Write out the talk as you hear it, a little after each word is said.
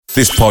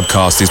This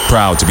podcast is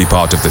proud to be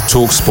part of the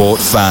TalkSport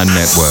Fan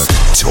Network.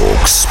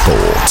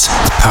 TalkSport.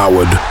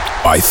 Powered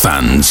by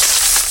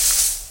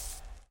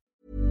fans.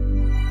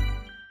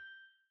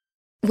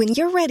 When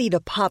you're ready to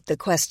pop the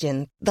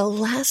question, the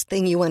last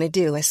thing you want to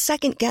do is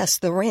second-guess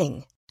the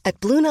ring. At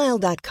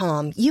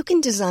BlueNile.com, you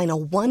can design a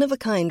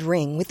one-of-a-kind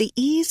ring with the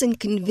ease and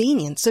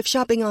convenience of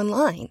shopping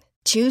online.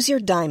 Choose your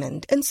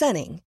diamond and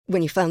setting.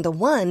 When you find the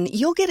one,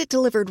 you'll get it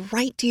delivered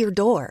right to your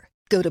door.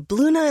 Go to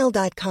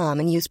BlueNile.com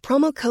and use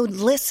promo code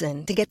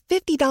LISTEN to get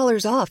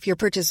 $50 off your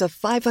purchase of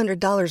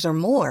 $500 or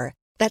more.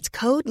 That's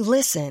code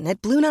LISTEN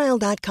at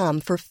BlueNile.com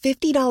for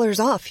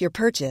 $50 off your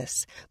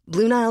purchase.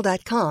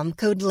 BlueNile.com,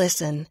 code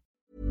LISTEN.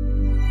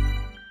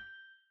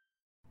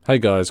 Hey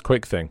guys,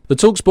 quick thing. The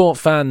TalkSport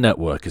Fan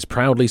Network is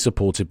proudly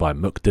supported by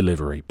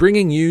McDelivery,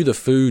 bringing you the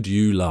food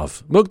you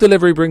love.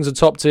 McDelivery brings a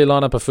top-tier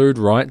lineup of food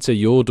right to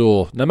your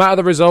door. No matter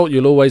the result,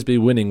 you'll always be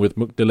winning with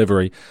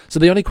McDelivery. So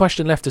the only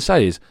question left to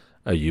say is,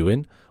 are you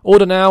in?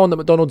 Order now on the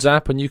McDonald's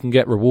app and you can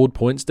get reward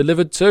points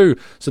delivered too.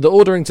 So the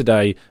ordering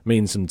today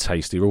means some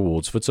tasty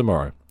rewards for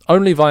tomorrow.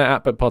 Only via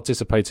app at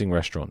participating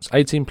restaurants.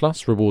 18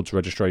 plus, rewards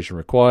registration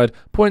required.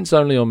 Points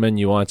only on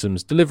menu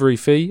items. Delivery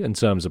fee and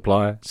terms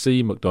apply.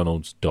 See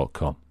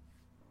mcdonalds.com.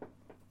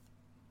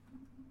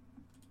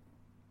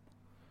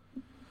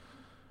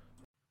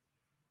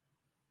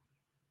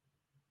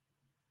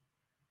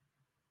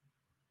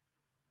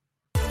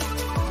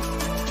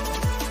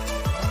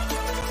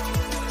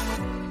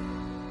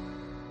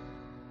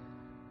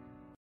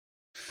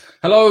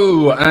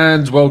 Hello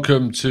and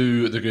welcome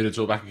to The Good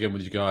Talk, back again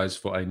with you guys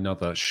for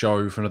another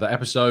show, for another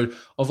episode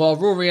of our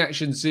Raw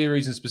Reaction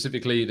series, and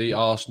specifically the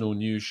Arsenal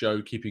news show,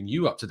 keeping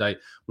you up to date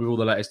with all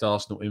the latest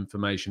Arsenal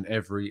information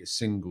every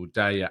single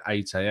day at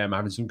 8 a.m,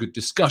 having some good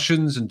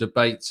discussions and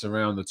debates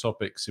around the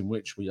topics in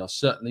which we are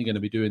certainly going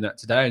to be doing that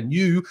today. And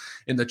you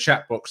in the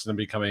chat box are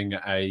becoming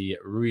a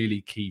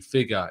really key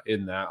figure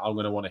in that. I'm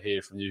going to want to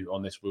hear from you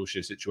on this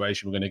Wilshere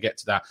situation. We're going to get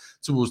to that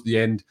towards the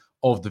end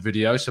of the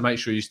video, so make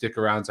sure you stick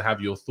around to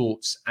have your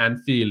thoughts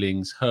and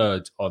feelings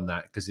heard on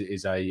that, because it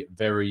is a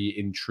very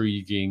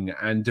intriguing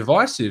and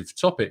divisive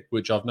topic,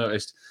 which I've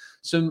noticed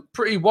some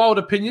pretty wild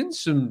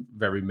opinions, some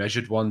very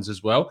measured ones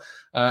as well.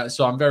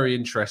 So I'm very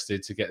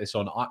interested to get this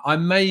on. I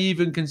may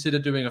even consider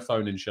doing a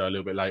phone-in show a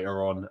little bit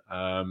later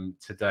on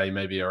today,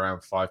 maybe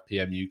around 5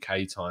 p.m.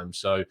 UK time.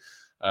 So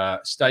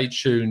stay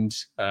tuned,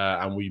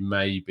 and we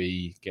may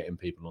be getting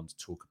people on to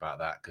talk about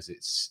that, because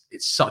it's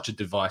such a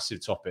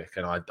divisive topic,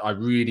 and I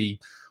really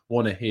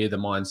want to hear the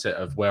mindset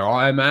of where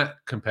I'm at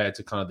compared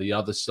to kind of the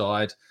other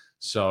side.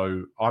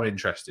 So I'm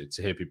interested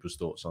to hear people's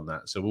thoughts on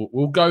that. So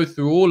we'll go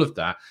through all of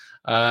that.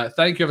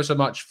 Thank you ever so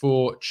much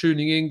for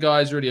tuning in,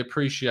 guys. Really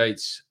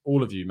appreciate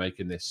all of you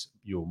making this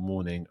your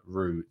morning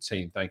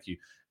routine. Thank you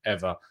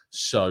ever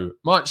so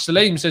much.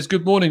 Salim says,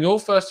 good morning all.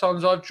 First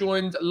times I've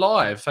joined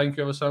live. Thank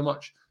you ever so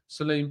much,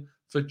 Salim,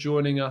 for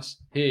joining us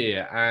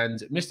here. And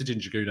Mr.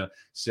 Gingerguna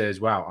says,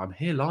 wow, I'm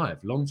here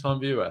live. Long-time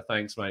viewer.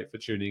 Thanks, mate, for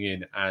tuning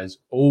in as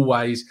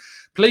always.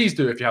 Please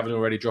do, if you haven't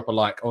already, drop a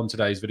like on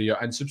today's video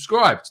and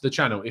subscribe to the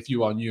channel if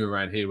you are new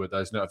around here with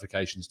those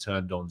notifications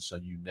turned on so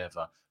you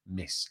never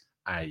miss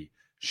a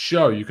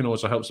show. You can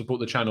also help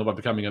support the channel by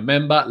becoming a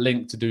member.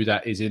 Link to do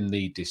that is in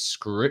the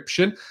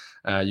description.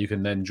 You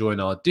can then join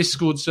our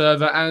Discord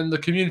server and the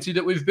community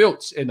that we've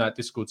built in that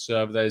Discord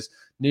server. There's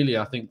nearly,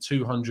 I think,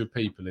 200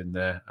 people in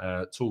there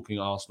talking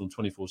Arsenal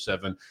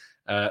 24/7.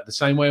 The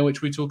same way in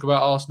which we talk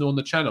about Arsenal on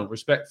the channel,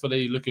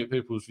 respectfully, looking at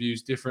people's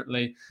views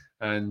differently,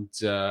 and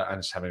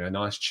just having a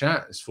nice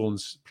chat. It's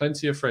formed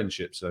plenty of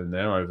friendships in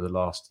there over the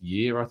last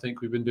year. I think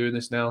we've been doing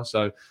this now.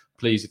 So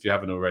please, if you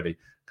haven't already,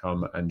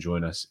 come and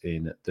join us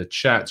in the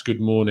chat. Good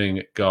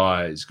morning,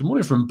 guys. Good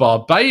morning from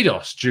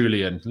Barbados,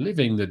 Julian.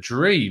 Living the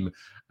dream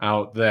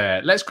out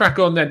there. Let's crack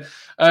on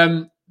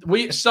then.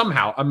 We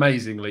somehow,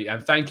 amazingly,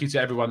 and thank you to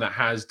everyone that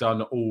has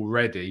done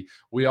already,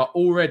 we are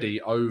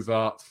already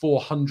over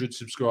 400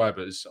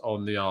 subscribers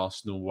on the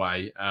Arsenal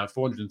Way,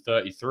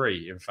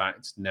 433 in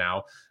fact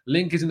now.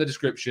 Link is in the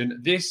description.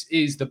 This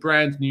is the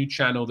brand new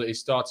channel that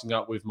is starting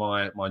up with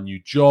my new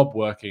job,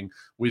 working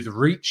with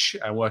Reach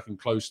and working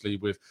closely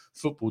with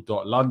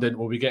Football.London.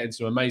 We'll be getting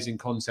some amazing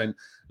content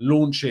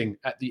launching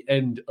at the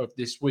end of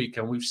this week,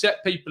 and we've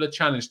set people a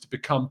challenge to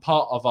become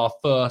part of our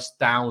first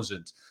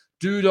 1,000.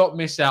 Do not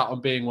miss out on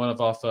being one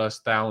of our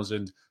first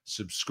 1,000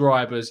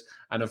 subscribers.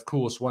 And of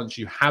course, once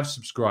you have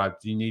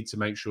subscribed, you need to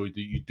make sure that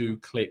you do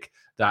click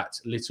that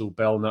little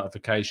bell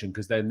notification,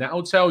 because then that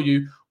will tell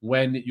you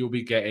when you'll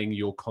be getting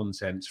your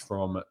content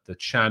from the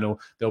channel.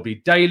 There'll be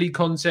daily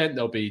content,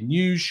 there'll be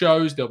news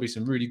shows, there'll be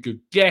some really good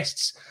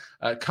guests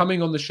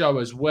coming on the show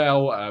as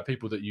well,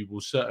 people that you will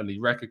certainly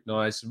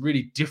recognize, some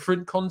really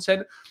different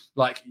content.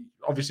 Like,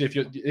 obviously,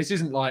 this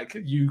isn't like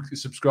you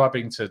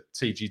subscribing to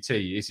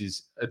TGT. This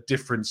is a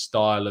different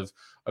style of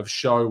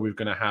show. We're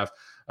going to have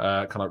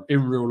kind of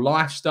in real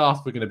life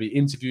stuff. We're going to be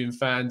interviewing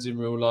fans in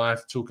real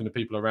life, talking to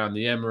people around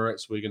the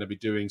Emirates. We're going to be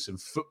doing some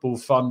football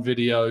fun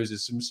videos.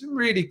 There's some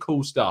really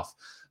cool stuff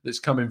that's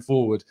coming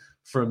forward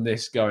from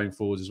this going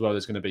forward as well.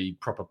 There's going to be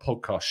proper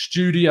podcast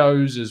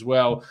studios as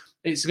well.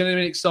 It's going to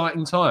be an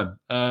exciting time.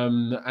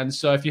 And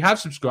so if you have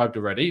subscribed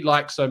already,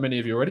 like so many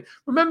of you already,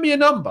 remember your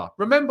number.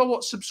 Remember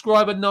what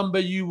subscriber number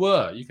you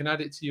were. You can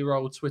add it to your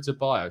old Twitter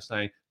bio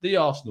saying The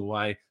Arsenal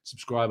Way,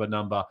 subscriber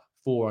number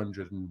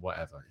 400 and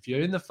whatever. If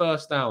you're in the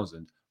first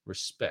 1,000,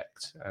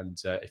 respect. And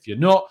if you're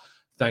not,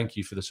 thank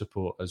you for the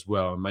support as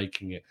well and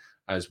making it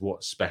as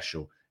what's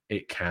special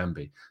it can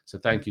be. So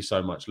thank you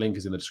so much. Link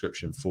is in the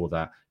description for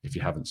that if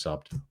you haven't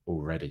subbed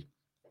already.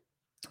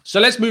 So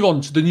let's move on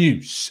to the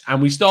news.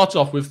 And we start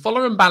off with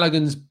Follow and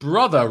Balogun's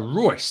brother,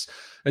 Royce,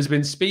 has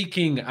been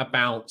speaking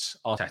about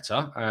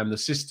Arteta and the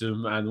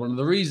system and one of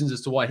the reasons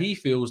as to why he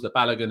feels that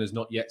Balogun has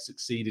not yet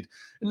succeeded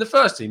in the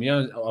first team. He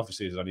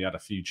obviously has only had a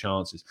few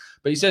chances.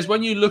 But he says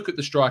when you look at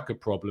the striker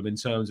problem in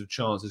terms of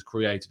chances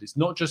created, it's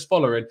not just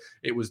following.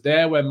 It was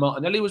there when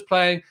Martinelli was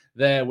playing,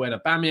 there when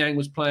Aubameyang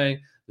was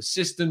playing. The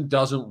system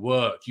doesn't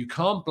work. You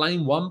can't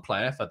blame one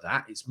player for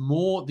that. It's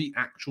more the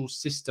actual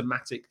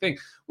systematic thing,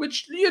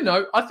 which,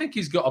 I think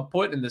he's got a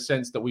point in the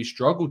sense that we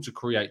struggled to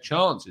create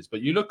chances.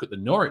 But you look at the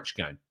Norwich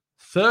game,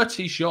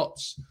 30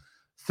 shots.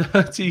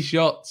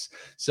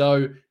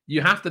 So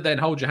you have to then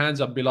hold your hands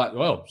up and be like,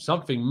 well,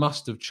 something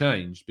must have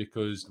changed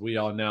because we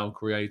are now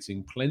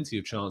creating plenty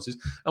of chances.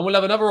 And we'll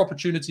have another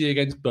opportunity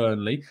against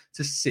Burnley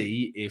to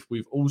see if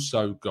we've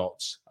also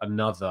got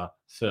another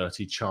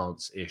 30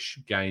 chance-ish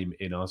game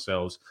in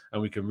ourselves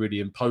and we can really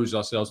impose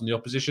ourselves on the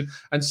opposition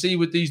and see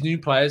with these new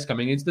players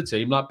coming into the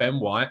team like Ben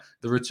White,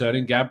 the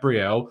returning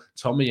Gabriel,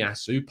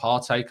 Tomiyasu,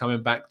 Partey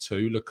coming back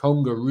too,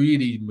 Lokonga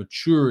really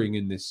maturing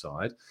in this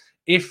side.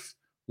 If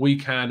we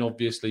can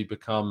obviously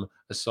become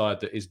a side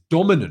that is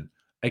dominant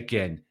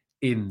again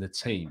in the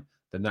team,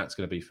 then that's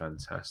going to be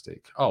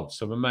fantastic. Oh,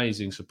 some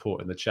amazing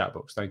support in the chat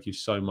box. Thank you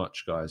so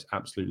much, guys.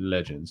 Absolute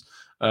legends.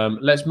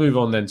 Let's move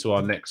on then to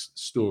our next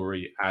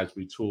story as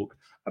we talk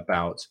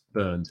about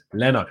Bernd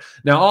Leno.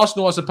 Now,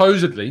 Arsenal are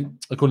supposedly,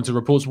 according to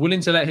reports,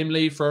 willing to let him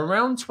leave for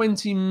around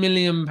 £20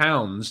 million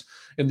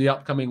in the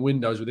upcoming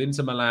windows, with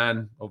Inter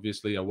Milan,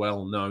 obviously a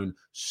well-known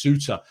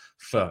suitor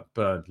for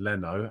Bernd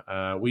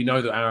Leno. We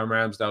know that Aaron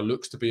Ramsdale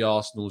looks to be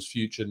Arsenal's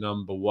future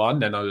number one.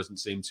 Leno doesn't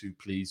seem too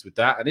pleased with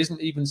that and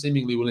isn't even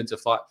seemingly willing to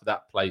fight for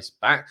that place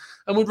back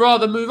and would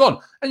rather move on.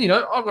 And,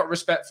 I've got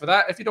respect for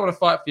that. If you don't want to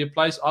fight for your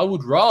place, I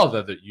would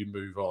rather that you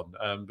move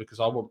on because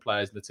I want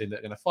players in the team that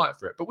are going to fight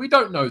for it. But we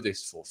don't know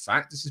this for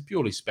fact. This is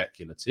purely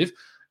speculative.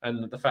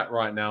 And the fact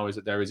right now is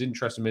that there is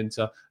interest from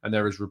Inter and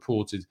there is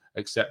reported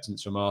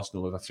acceptance from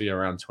Arsenal with a fee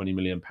around £20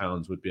 million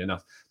would be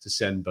enough to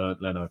send Bernd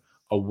Leno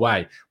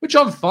away, which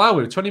I'm fine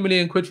with. 20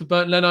 million quid for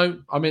Bernd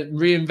Leno. I mean,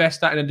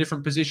 reinvest that in a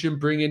different position,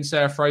 bring in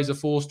Sarah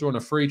Fraser-Forster on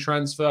a free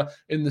transfer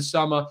in the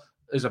summer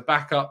as a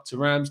backup to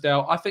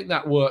Ramsdale. I think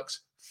that works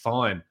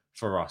fine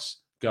for us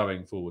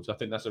going forwards. I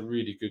think that's a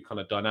really good kind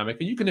of dynamic.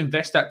 And you can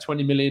invest that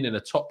 20 million in a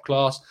top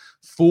class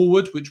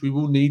forward, which we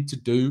will need to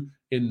do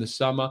in the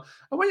summer.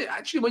 And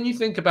when you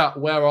think about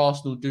where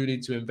Arsenal do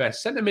need to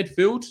invest, centre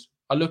midfield,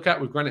 I look at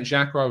with Granit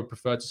Xhaka, I would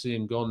prefer to see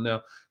him gone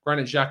now.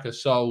 Granit Xhaka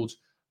sold,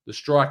 the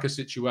striker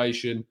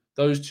situation,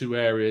 those two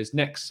areas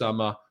next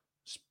summer.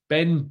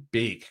 Spend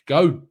big,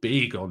 go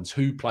big on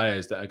two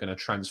players that are going to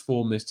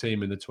transform this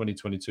team in the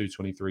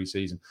 2022-23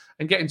 season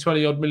and getting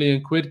 20 odd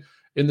million quid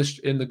in the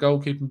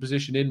goalkeeping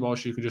position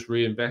whilst you can just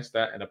reinvest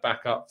that in a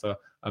backup for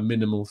a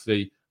minimal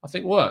fee, I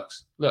think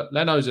works. Look,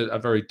 Leno's a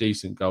very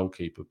decent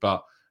goalkeeper,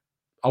 but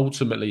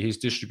ultimately his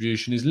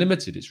distribution is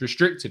limited. It's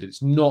restricted.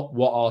 It's not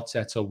what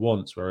Arteta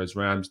wants, whereas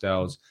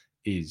Ramsdale's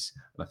is.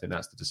 And I think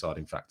that's the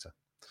deciding factor.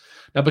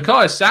 Now,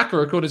 Bukayo Saka,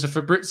 according to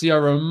Fabrizio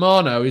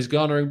Romano, is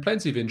garnering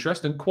plenty of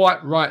interest, and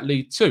quite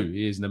rightly too.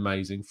 He is an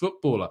amazing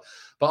footballer.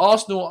 But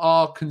Arsenal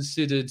are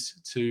considered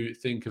to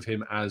think of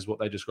him as what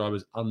they describe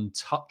as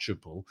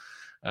untouchable.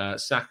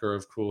 Saka,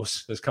 of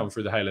course, has come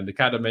through the Highland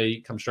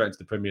Academy, come straight into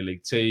the Premier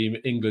League team,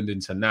 England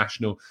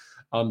international,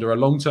 under a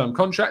long-term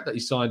contract that he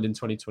signed in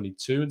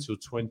 2022 until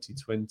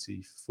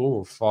 2024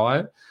 or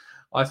 5.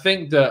 I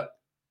think that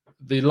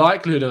the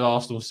likelihood of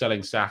Arsenal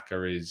selling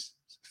Saka is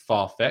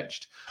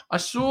far-fetched. I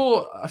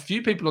saw a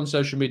few people on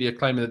social media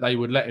claiming that they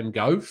would let him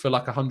go for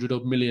like 100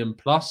 odd million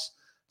plus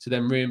to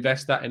then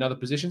reinvest that in other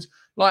positions.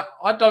 Like,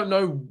 I don't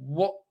know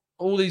what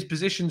all these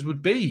positions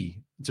would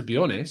be, to be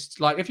honest.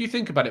 Like, if you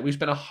think about it, we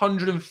spent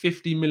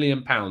 150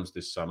 million pounds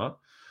this summer.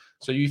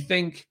 So you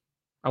think,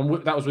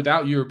 and that was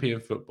without European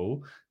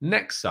football.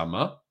 Next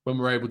summer, when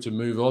we're able to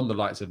move on, the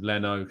likes of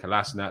Leno,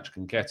 Kolasinac,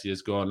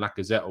 Nketiah's gone,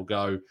 Lacazette will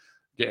go,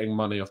 getting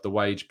money off the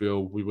wage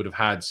bill, we would have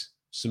had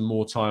some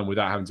more time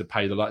without having to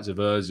pay the likes of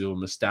Ozil,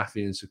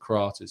 Mustafi and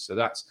Socrates. So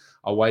that's,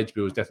 our wage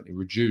bill is definitely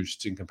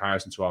reduced in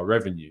comparison to our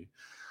revenue.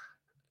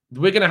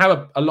 We're going to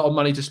have a lot of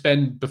money to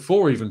spend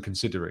before even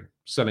considering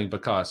selling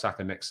Bukayo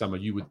Saka next summer,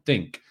 you would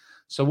think.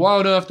 So why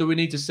on earth do we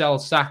need to sell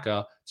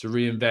Saka to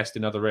reinvest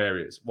in other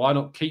areas? Why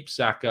not keep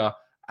Saka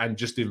and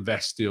just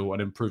invest still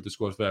and improve the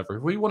squad further?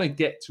 If we want to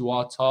get to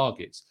our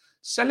targets,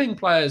 selling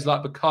players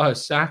like Bukayo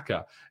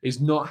Saka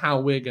is not how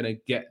we're going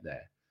to get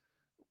there.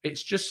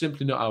 It's just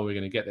simply not how we're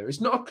going to get there. It's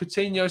not a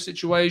Coutinho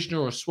situation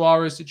or a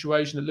Suarez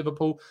situation at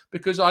Liverpool,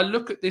 because I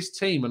look at this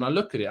team and I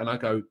look at it and I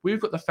go, we've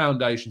got the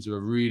foundations of a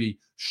really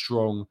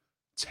strong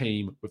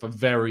team with a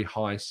very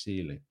high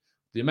ceiling.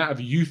 The amount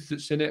of youth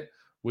that's in it,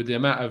 with the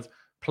amount of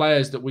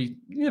players that we,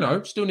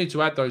 still need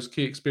to add those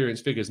key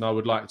experience figures, and I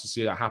would like to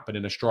see that happen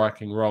in a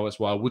striking role. That's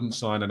why I wouldn't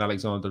sign an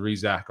Alexander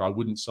Isak. I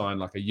wouldn't sign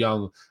like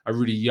a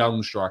really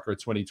young striker, a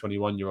 20,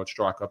 21-year-old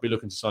striker. I'd be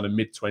looking to sign a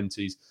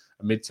mid-20s,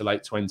 a mid to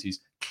late 20s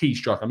key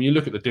striker. I mean, you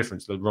look at the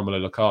difference that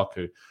Romelu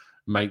Lukaku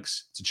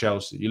makes to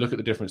Chelsea. You look at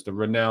the difference that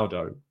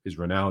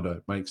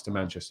Ronaldo makes to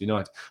Manchester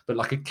United. But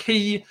like a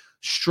key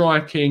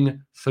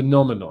striking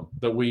phenomenon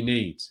that we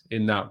need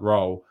in that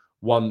role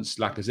once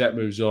Lacazette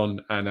moves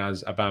on and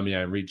as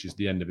Aubameyang reaches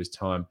the end of his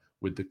time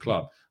with the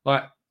club.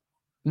 Like,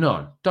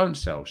 no, don't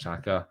sell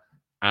Saka,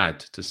 add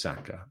to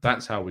Saka.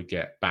 That's how we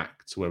get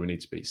back to where we need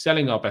to be.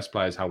 Selling our best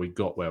players how we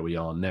got where we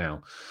are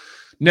now.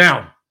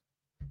 Now,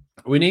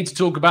 we need to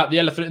talk about the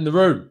elephant in the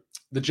room,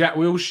 the Jack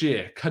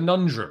Wilshere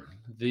conundrum,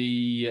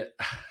 the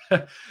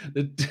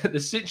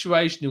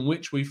situation in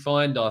which we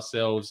find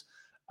ourselves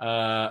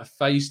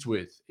faced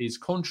with is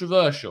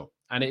controversial,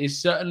 and it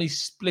is certainly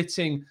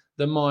splitting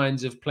the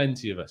minds of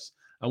plenty of us.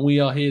 And we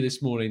are here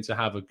this morning to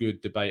have a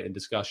good debate and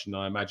discussion.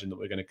 I imagine that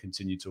we're going to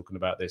continue talking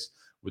about this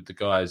with the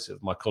guys,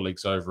 my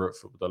colleagues over at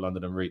Football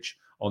London and Reach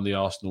on the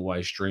Arsenal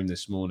Way stream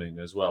this morning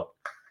as well.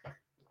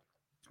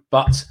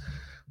 But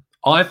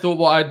I thought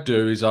what I'd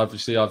do is,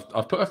 obviously, I've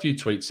put a few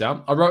tweets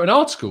out. I wrote an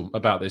article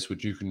about this,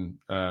 which you can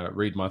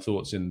read my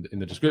thoughts in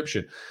the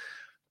description.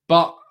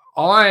 But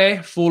I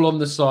fall on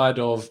the side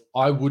of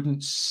I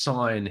wouldn't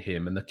sign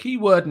him. And the key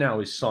word now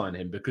is sign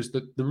him, because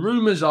the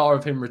rumours are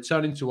of him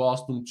returning to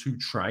Arsenal to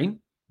train,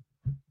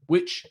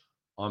 which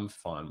I'm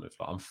fine with.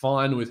 I'm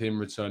fine with him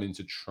returning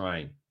to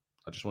train.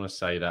 I just want to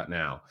say that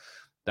now.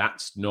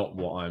 That's not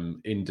what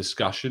I'm in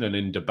discussion and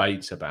in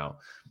debate about.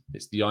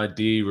 It's the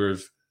idea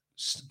of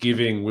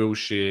giving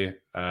Wilshere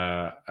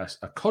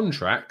a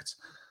contract.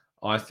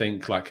 I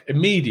think, like,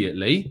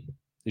 immediately,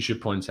 you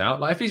should point out,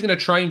 like, if he's going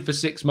to train for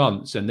 6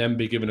 months and then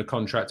be given a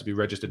contract to be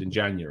registered in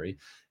January,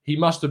 he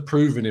must have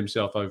proven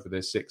himself over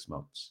their 6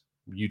 months.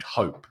 You'd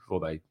hope, before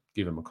they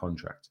give him a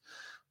contract.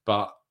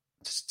 But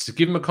to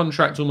give him a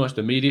contract almost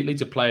immediately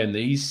to play in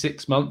these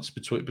 6 months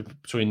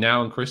between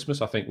now and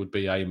Christmas, I think would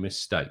be a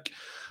mistake.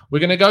 We're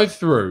going to go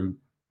through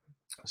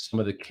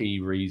some of the key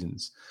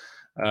reasons.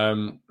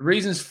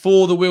 Reasons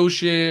for the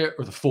Wilshere,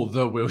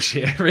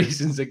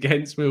 reasons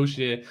against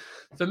Wilshere.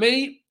 For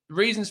me,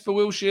 reasons for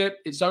Wilshere,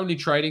 it's only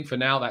training for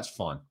now. That's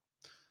fine.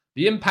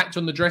 The impact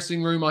on the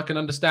dressing room, I can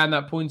understand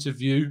that point of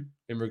view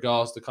in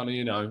regards to kind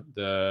of,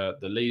 the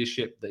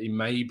leadership that he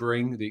may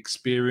bring, the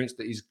experience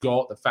that he's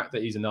got, the fact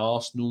that he's an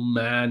Arsenal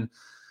man.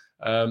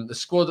 The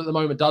squad at the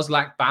moment does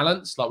lack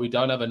balance. Like, we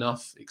don't have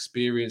enough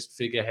experienced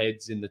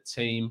figureheads in the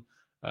team.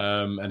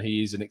 And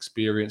he is an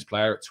experienced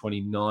player at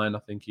 29, I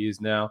think he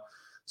is now.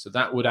 So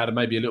that would add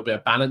maybe a little bit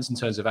of balance in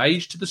terms of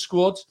age to the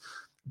squad.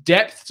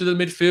 Depth to the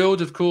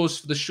midfield, of course,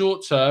 for the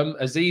short term.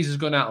 Aziz has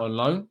gone out on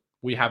loan.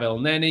 We have El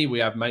Neni, we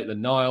have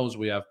Maitland-Niles,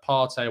 we have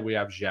Partey, we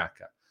have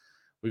Xhaka.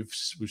 We've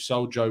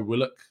sold Joe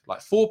Willock.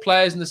 Like, 4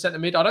 players in the centre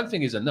mid, I don't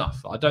think is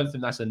enough. I don't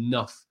think that's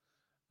enough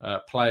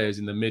players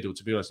in the middle,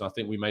 to be honest. I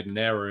think we made an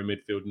error in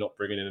midfield not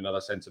bringing in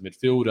another centre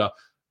midfielder.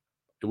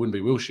 It wouldn't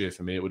be Wilshere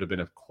for me. It would have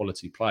been a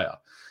quality player.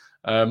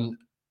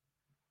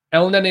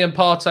 El Neni and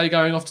Partey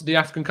going off to the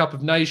African Cup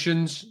of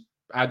Nations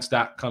adds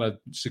that kind of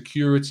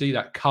security,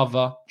 that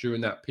cover during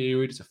that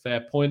period. It's a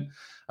fair point.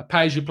 A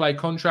pay-as-you-play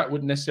contract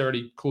wouldn't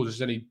necessarily cause us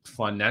any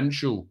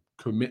financial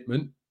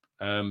commitment,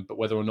 but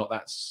whether or not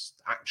that's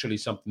actually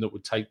something that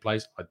would take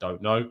place, I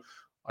don't know.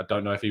 I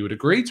don't know if he would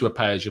agree to a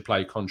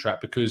pay-as-you-play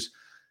contract, because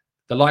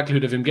the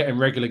likelihood of him getting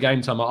regular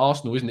game time at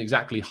Arsenal isn't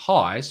exactly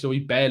high, so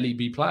he'd barely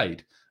be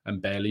played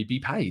and barely be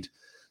paid.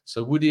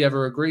 So would he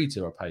ever agree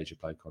to a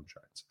pay-as-you-play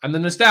contract? And the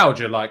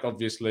nostalgia, like,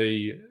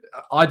 obviously,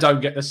 I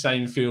don't get the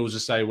same feels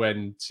as, say,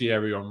 when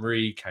Thierry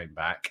Henry came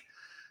back.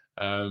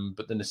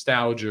 But the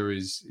nostalgia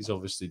is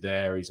obviously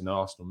there. He's an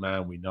Arsenal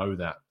man. We know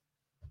that.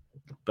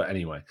 But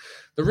anyway,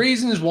 the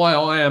reasons why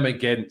I am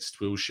against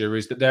Wilshere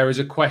is that there is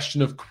a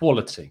question of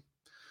quality.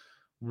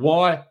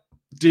 Why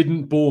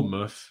didn't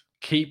Bournemouth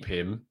keep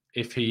him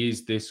if he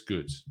is this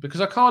good?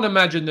 Because I can't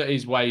imagine that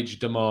his wage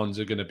demands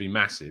are going to be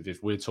massive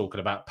if we're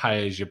talking about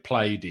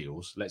pay-as-you-play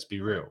deals, let's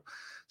be real.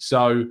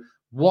 So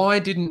why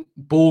didn't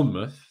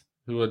Bournemouth,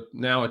 who are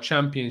now a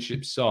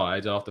championship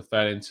side after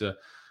failing to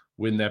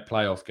win their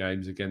playoff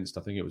games against,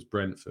 I think it was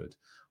Brentford,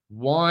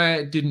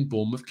 why didn't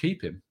Bournemouth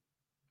keep him?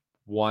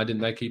 Why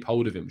didn't they keep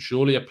hold of him?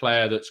 Surely a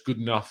player that's good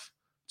enough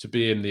to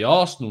be in the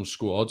Arsenal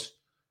squad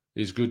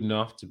is good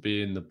enough to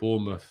be in the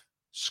Bournemouth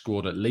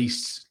squad, at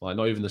least, like,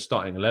 not even the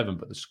starting 11,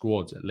 but the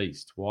squads at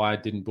least. Why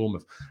didn't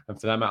Bournemouth? And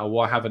for that matter,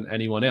 why haven't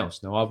anyone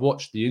else? Now, I've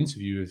watched the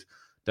interview with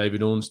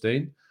David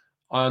Ornstein.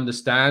 I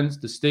understand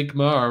the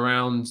stigma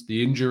around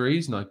the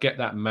injuries, and I get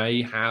that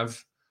may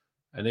have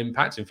an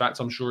impact. In fact,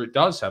 I'm sure it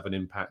does have an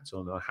impact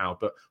on how.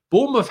 But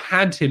Bournemouth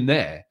had him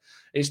there.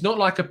 It's not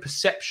like a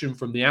perception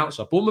from the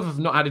outside. Bournemouth have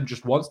not had him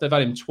just once. They've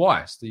had him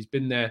twice. He's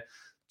been there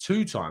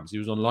 2 times. He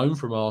was on loan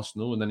from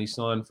Arsenal, and then he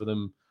signed for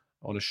them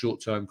on a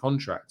short-term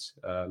contract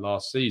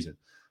last season.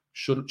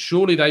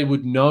 Surely they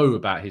would know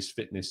about his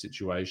fitness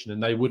situation,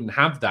 and they wouldn't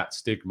have that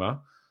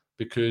stigma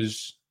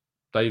because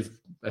they've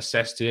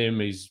assessed him.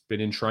 He's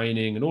been in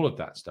training and all of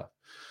that stuff.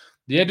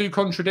 The Edu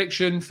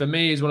contradiction for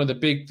me is one of the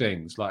big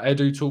things. Like,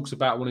 Edu talks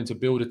about wanting to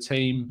build a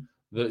team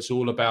that's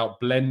all about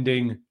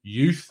blending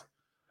youth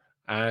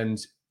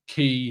and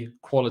key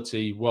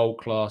quality,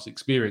 world-class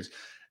experience.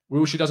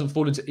 Wilshere doesn't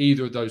fall into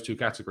either of those 2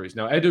 categories.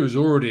 Now, Edu has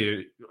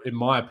already, in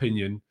my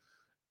opinion,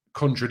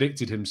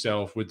 contradicted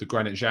himself with the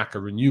Granit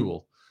Xhaka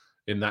renewal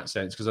in that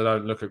sense, because I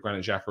don't look at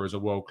Granit Xhaka as a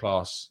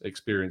world-class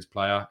experienced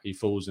player. He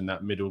falls in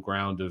that middle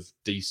ground of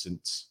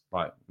decent,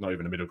 like not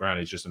even a middle ground,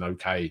 he's just an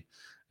okay.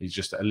 He's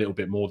just a little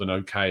bit more than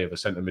okay of a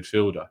centre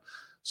midfielder.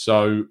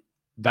 So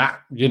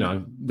that,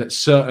 that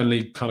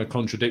certainly kind of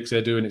contradicts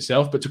Edu in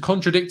itself. But to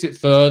contradict it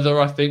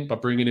further, I think, by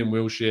bringing in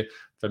Wilshere,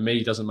 for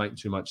me, doesn't make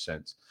too much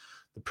sense.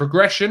 The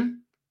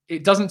progression,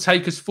 it doesn't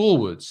take us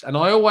forwards. And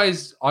I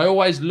always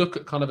look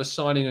at kind of a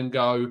signing and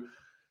go,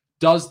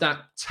 does that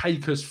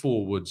take us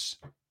forwards?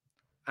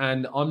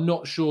 And I'm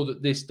not sure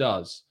that this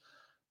does.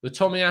 The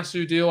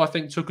Tomiyasu deal, I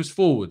think, took us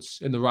forwards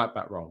in the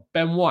right-back role.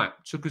 Ben White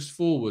took us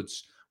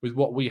forwards with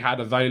what we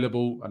had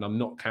available. And I'm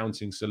not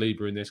counting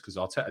Saliba in this because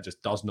Arteta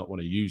just does not want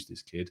to use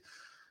this kid.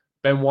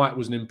 Ben White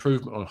was an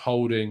improvement on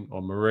Holding,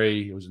 on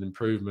Marie. It was an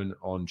improvement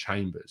on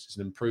Chambers. It's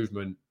an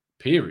improvement,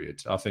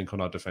 period, I think, on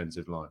our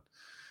defensive line.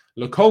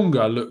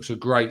 Lokonga looks a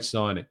great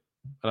signing.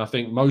 And I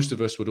think most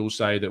of us would all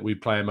say that we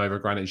play him over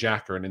Granit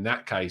Xhaka. And in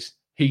that case,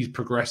 he's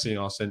progressing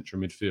our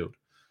central midfield.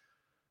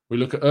 We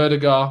look at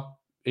Odegaard.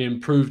 He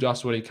improved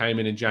us when he came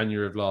in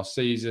January of last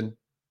season.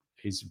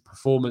 His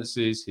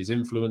performances, his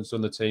influence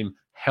on the team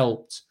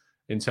helped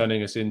in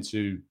turning us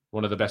into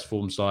one of the best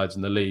form sides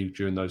in the league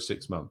during those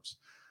 6 months.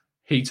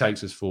 He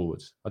takes us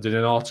forward. I did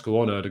an article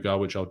on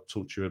Odegaard, which I'll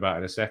talk to you about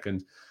in a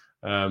second.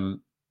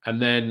 And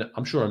then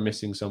I'm sure I'm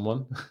missing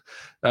someone.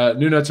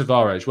 Nuno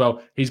Tavares.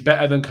 Well, he's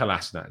better than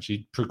Kolasinac.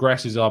 He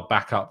progresses our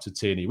back up to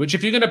Tierney, which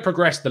if you're going to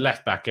progress the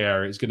left-back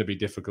area, it's going to be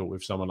difficult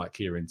with someone like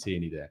Kieran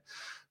Tierney there.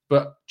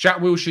 But Jack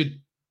Wilshere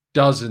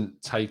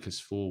doesn't take us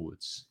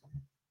forwards.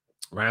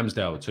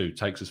 Ramsdale, too,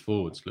 takes us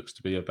forwards. Looks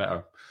to be a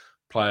better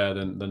player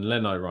than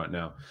Leno right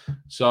now.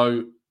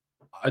 So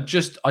I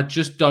just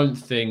don't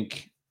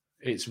think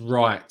it's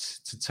right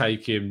to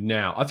take him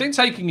now. I think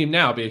taking him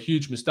now would be a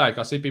huge mistake.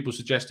 I see people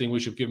suggesting we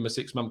should give him a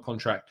 6-month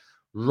contract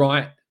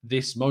right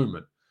this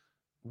moment.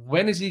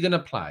 When is he going to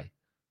play?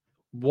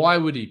 Why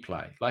would he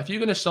play? Like, if you're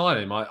going to sign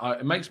him,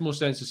 it makes more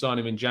sense to sign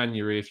him in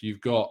January if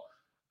you've got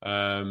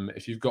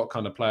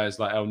kind of players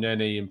like El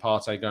Neni and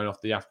Partey going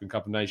off the African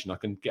Cup of Nations. I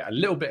can get a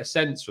little bit of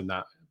sense from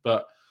that,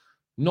 but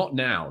not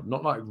now,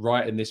 not like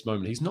right in this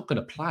moment. He's not going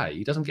to play.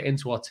 He doesn't get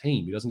into our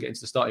team. He doesn't get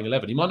into the starting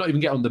 11. He might not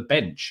even get on the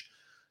bench.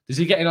 Does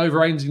he get in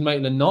over Ainsley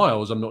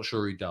Maitland-Niles? I'm not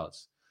sure he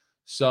does.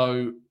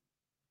 So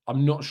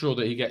I'm not sure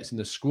that he gets in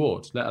the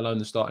squad, let alone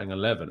the starting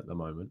 11 at the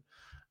moment.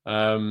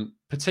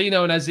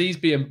 Patino and Aziz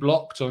being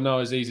blocked. I know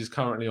Aziz is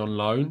currently on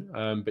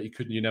loan, but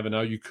you never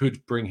know. You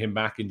could bring him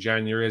back in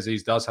January.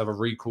 Aziz does have a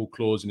recall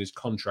clause in his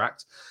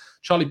contract.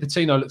 Charlie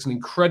Patino looks an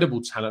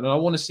incredible talent, and I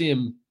want to see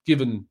him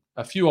given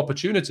a few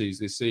opportunities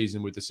this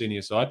season with the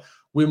senior side.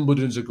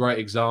 Wimbledon's a great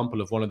example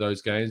of one of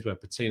those games where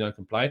Patino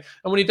can play.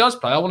 And when he does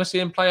play, I want to see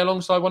him play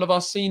alongside one of our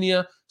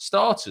senior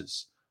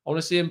starters. I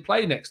want to see him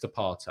play next to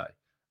Partey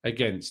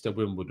against a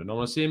Wimbledon. I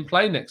want to see him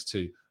play next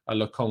to a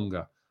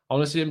Lokonga. I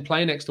want to see him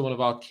play next to one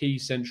of our key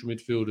central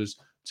midfielders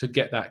to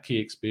get that key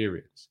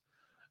experience.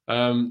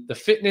 The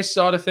fitness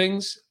side of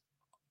things,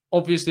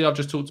 obviously, I've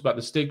just talked about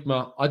the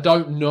stigma. I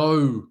don't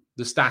know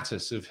the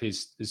status of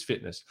his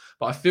fitness,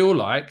 but I feel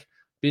like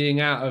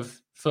being out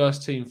of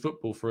first team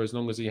football for as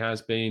long as he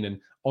has been and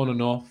on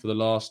and off for the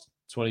last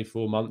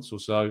 24 months or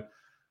so,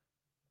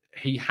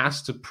 he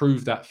has to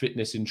prove that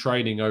fitness in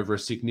training over a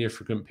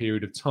significant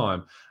period of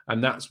time.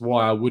 And that's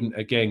why I wouldn't,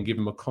 again, give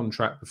him a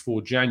contract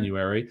before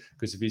January,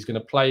 because if he's going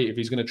to play, if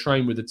he's going to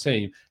train with the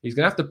team, he's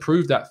going to have to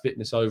prove that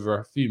fitness over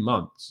a few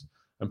months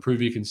and prove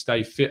he can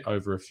stay fit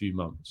over a few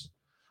months.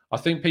 I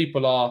think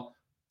people are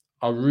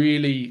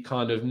really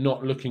kind of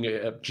not looking at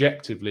it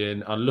objectively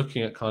and are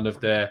looking at kind of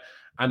their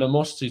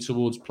animosity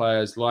towards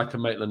players like a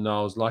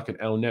Maitland-Niles, like an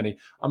El Neni.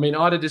 I mean,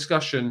 I had a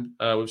discussion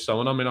with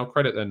someone, I'll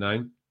credit their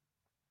name,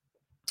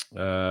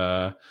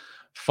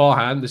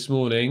 Farhan this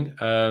morning,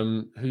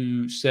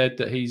 who said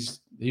that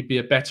he'd be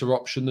a better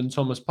option than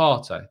Thomas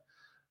Partey.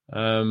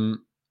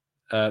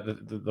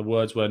 The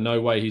words were, no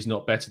way he's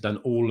not better than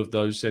all of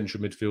those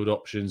central midfield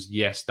options.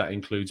 Yes, that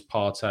includes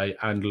Partey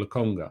and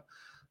Lokonga.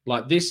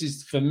 Like, this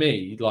is, for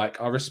me, like,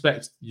 I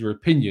respect your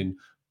opinion,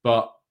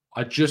 but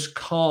I just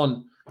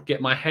can't get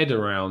my head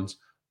around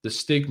the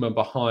stigma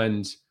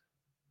behind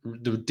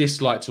the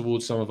dislike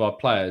towards some of our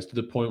players to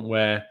the point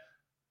where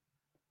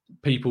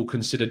people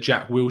consider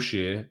Jack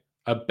Wilshere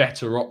a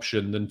better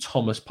option than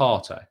Thomas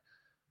Partey.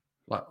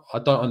 Like, I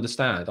don't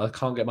understand. I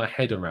can't get my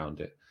head around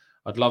it.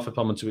 I'd love for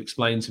someone to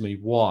explain to me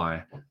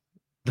why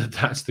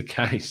that's the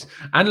case.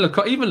 And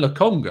even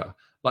Lokonga.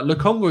 Like,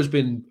 Lokonga has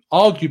been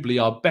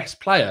arguably our best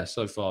player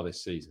so far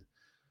this season.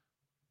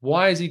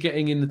 Why is he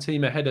getting in the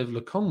team ahead of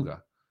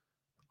Lokonga?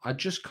 I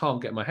just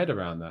can't get my head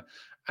around that.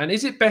 And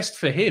is it best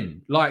for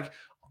him? Like,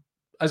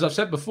 as I've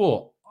said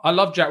before, I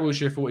love Jack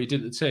Wilshere for what he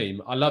did at the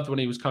team. I loved when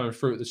he was coming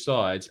through at the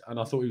side, and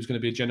I thought he was going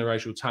to be a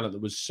generational talent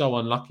that was so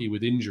unlucky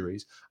with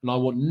injuries. And I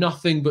want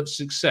nothing but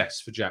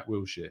success for Jack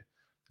Wilshere.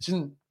 This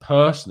isn't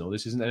personal.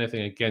 This isn't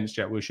anything against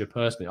Jack Wilshere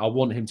personally. I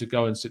want him to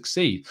go and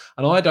succeed.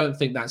 And I don't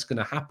think that's going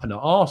to happen at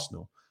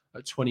Arsenal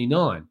at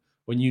 29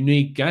 when you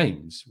need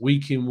games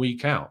week in,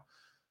 week out.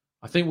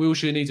 I think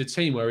Wilshere needs a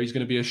team where he's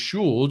going to be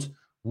assured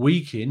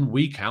week in,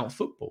 week out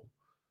football.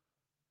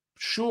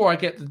 Sure, I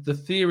get the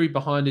theory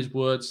behind his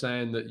words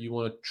saying that you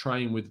want to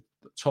train with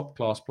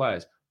top-class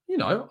players. You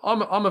know,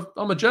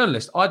 I'm a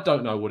journalist. I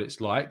don't know what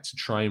it's like to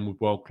train with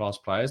world-class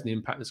players and the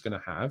impact it's going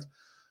to have.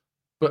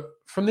 But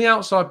from the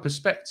outside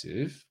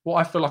perspective, what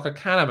I feel like I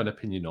can have an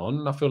opinion on,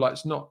 and I feel like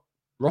it's not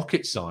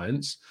rocket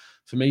science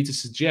for me to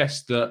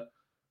suggest that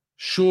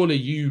surely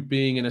you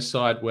being in a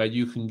side where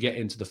you can get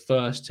into the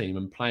first team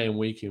and playing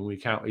week in,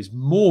 week out is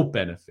more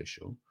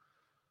beneficial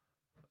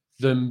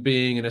than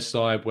being in a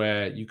side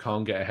where you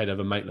can't get ahead of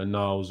a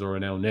Maitland-Niles or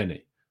an El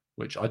Neni,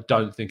 which I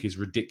don't think is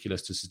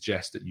ridiculous to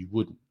suggest that you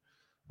wouldn't.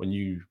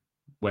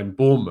 When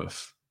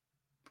Bournemouth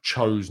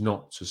chose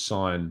not to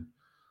sign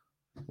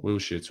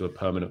Wilshere to a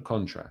permanent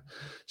contract.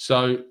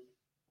 So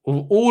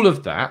all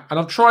of that, and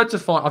I've tried to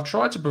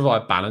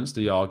provide balance to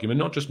the argument,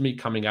 not just me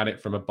coming at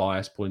it from a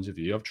biased point of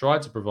view. I've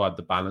tried to provide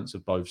the balance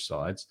of both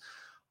sides.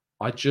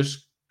 I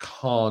just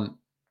can't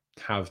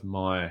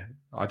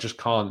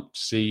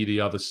see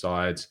the other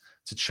sides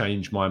to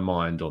change my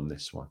mind on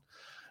this one.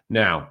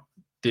 Now,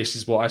 this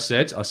is what I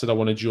said. I said I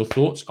wanted your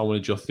thoughts. I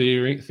wanted your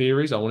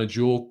theories. I wanted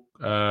your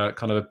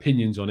kind of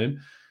opinions on him.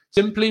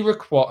 Simply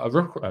reply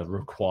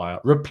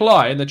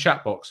in the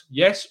chat box.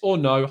 Yes or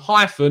no,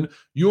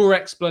 your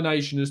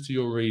explanation as to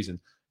your reason.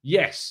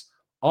 Yes,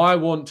 I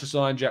want to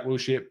sign Jack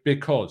Wilshere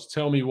because.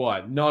 Tell me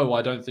why. No,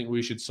 I don't think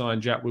we should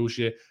sign Jack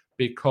Wilshere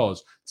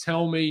because.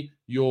 Tell me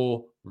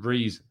your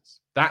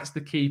reasons. That's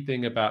the key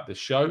thing about this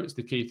show. It's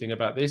the key thing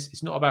about this.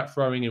 It's not about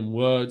throwing in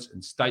words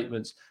and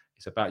statements.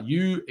 It's about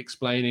you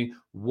explaining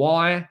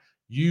why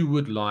you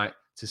would like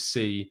to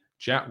see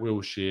Jack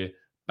Wilshere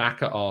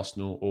back at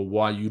Arsenal, or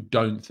why you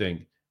don't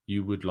think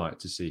you would like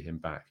to see him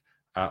back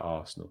at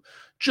Arsenal.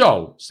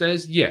 Joel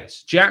says,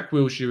 yes, Jack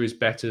Wilshere is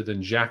better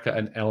than Xhaka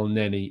and El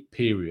Neni,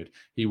 period.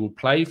 He will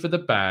play for the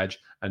badge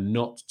and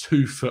not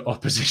 2 for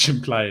opposition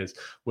players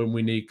when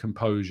we need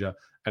composure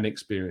and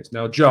experience.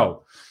 Now,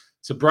 Joel,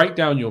 to break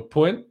down your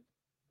point,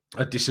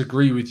 I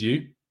disagree with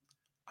you.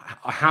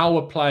 How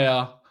a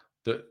player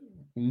that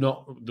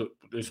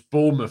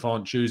Bournemouth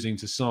aren't choosing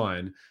to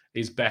sign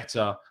is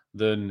better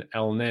than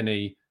El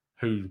Neni,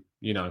 who,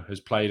 you know, has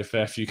played a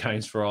fair few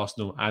games for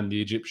Arsenal and the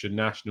Egyptian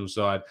national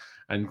side,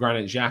 and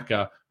Granit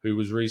Xhaka, who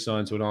was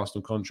re-signed to an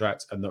Arsenal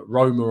contract, and that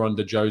Roma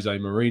under Jose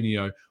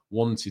Mourinho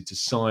wanted to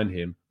sign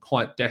him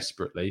quite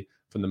desperately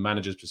from the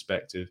manager's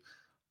perspective.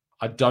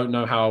 I don't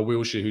know how a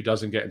Wilshere who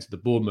doesn't get into the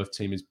Bournemouth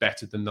team is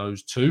better than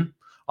those two.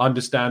 I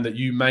understand that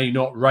you may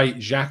not rate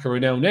Xhaka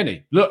and El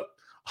Neni. Look,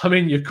 I'm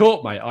in your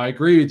court, mate. I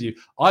agree with you.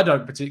 I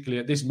don't particularly,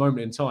 at this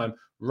moment in time,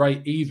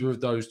 rate either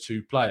of those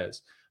two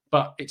players.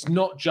 But it's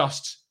not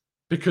just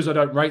because I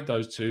don't rate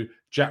those two,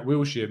 Jack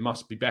Wilshere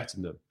must be better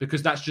than them,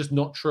 because that's just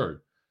not true.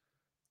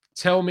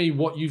 Tell me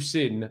what you've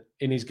seen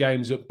in his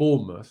games at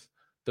Bournemouth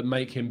that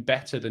make him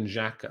better than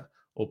Xhaka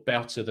or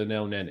better than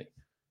El Neni.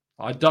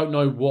 I don't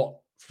know what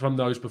from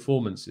those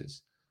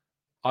performances.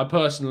 I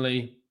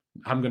personally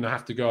am going to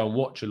have to go and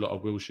watch a lot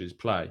of Wilshere's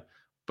play,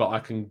 but I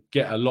can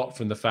get a lot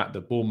from the fact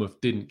that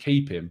Bournemouth didn't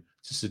keep him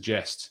to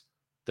suggest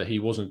that he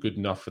wasn't good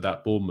enough for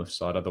that Bournemouth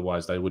side.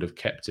 Otherwise, they would have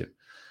kept him.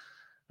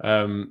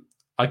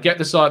 I get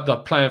the side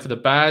that playing for the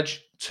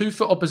badge. 2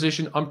 for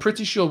opposition. I'm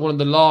pretty sure one of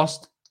the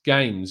last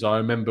games I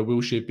remember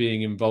Wilshere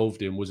being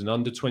involved in was an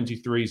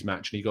under-23s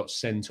match and he got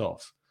sent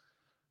off.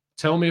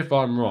 Tell me if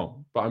I'm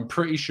wrong, but I'm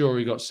pretty sure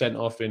he got sent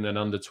off in an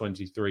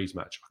under-23s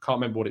match. I can't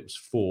remember what it was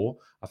for.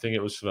 I think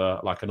it was for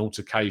like an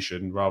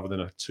altercation rather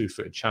than a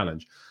 2-footed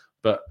challenge.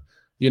 But,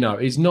 you know,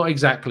 he's not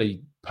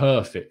exactly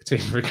perfect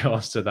in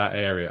regards to that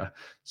area.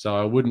 So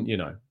I wouldn't,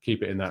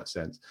 keep it in that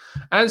sense.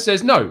 And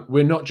says, no,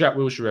 we're not Jack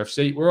Wilshere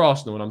FC. We're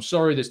Arsenal. And I'm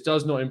sorry, this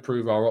does not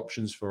improve our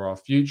options for our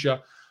future.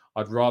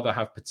 I'd rather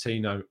have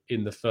Patino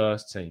in the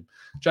first team.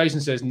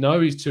 Jason says, no,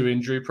 he's too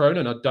injury prone,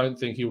 and I don't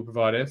think he will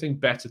provide anything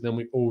better than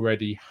we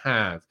already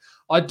have.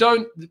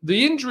 The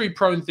injury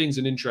prone thing's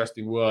an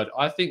interesting word.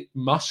 I think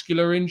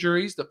muscular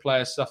injuries that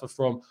players suffer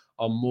from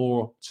are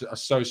more to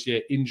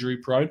associate injury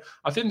prone.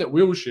 I think that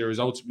Wilshere has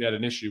ultimately had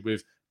an issue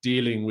with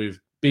dealing with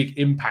big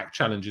impact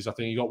challenges. I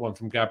think he got one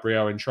from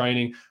Gabriel in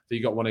training. I think he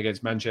got one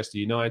against Manchester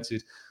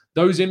United.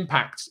 those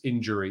impact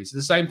injuries.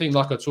 The same thing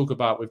like I talk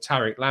about with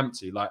Tariq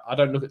Lamptey. Like, I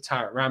don't look at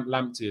Tariq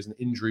Lamptey as an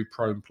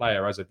injury-prone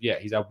player as of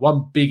yet. He's had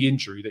one big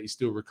injury that he's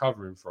still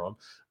recovering from.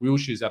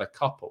 Wilshere's had a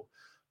couple.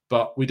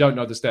 But we don't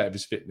know the state of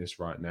his fitness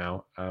right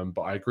now.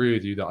 But I agree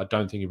with you that I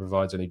don't think he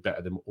provides any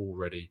better than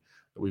already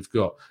that we've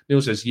got.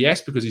 Neil says,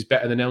 yes, because he's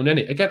better than El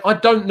Neni. Again, I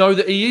don't know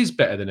that he is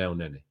better than El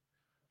Neni.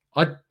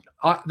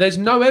 There's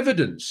no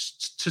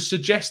evidence to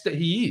suggest that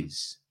he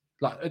is.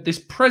 Like, at this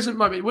present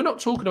moment, we're not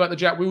talking about the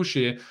Jack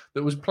Wilshere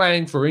that was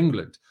playing for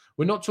England.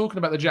 We're not talking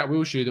about the Jack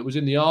Wilshere that was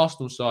in the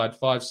Arsenal side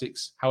 5,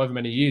 6, however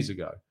many years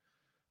ago.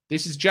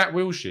 This is Jack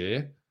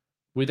Wilshere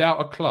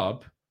without a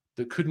club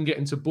that couldn't get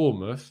into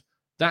Bournemouth.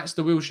 That's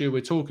the Wilshere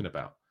we're talking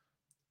about.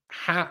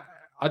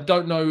 I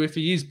don't know if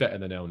he is better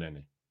than El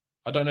Neni.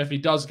 I don't know if he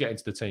does get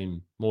into the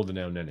team more than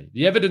El Neni.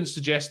 The evidence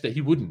suggests that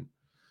he wouldn't.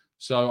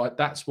 So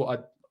that's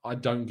what I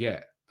don't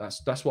get.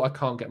 That's what I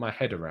can't get my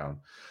head around.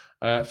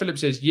 Philip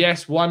says,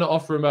 yes, why not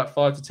offer him about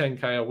 5 to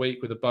 10K a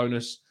week with a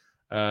bonus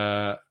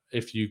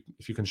if you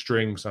can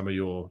string some of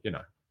your,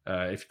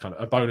 if kind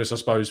of a bonus, I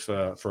suppose,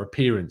 for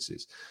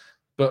appearances.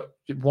 But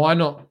why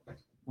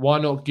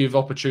not give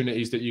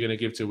opportunities that you're going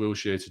to give to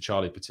Wilshere to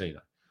Charlie Patino?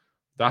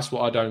 That's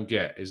what I don't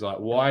get. Is like,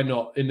 why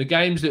not in the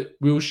games that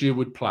Wilshere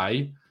would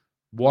play?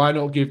 Why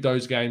not give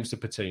those games to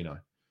Patino?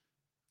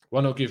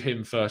 Why not give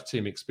him first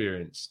team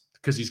experience?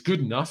 Because he's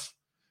good enough.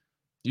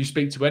 You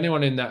speak to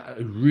anyone in that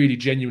who really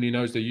genuinely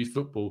knows their youth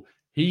football,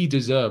 he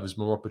deserves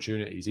more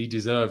opportunities. He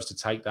deserves to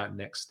take that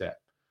next step.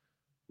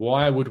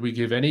 Why would we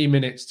give any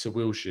minutes to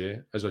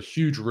Wilshere as a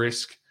huge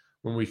risk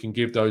when we can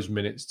give those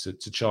minutes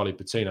to Charlie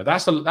Patino?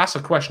 That's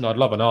a question I'd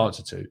love an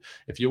answer to.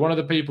 If you're one of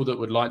the people that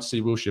would like to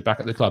see Wilshere back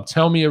at the club,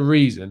 tell me a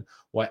reason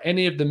why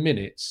any of the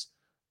minutes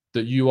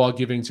that you are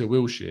giving to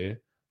Wilshere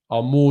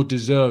are more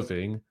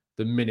deserving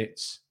than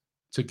minutes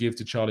to give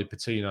to Charlie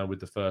Patino with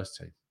the first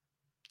team.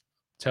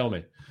 Tell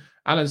me.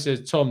 Alan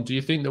says, Tom, do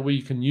you think that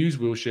we can use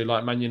Wilshere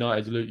like Man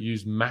United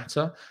use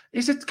Mata?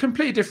 It's a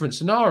completely different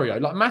scenario.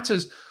 Like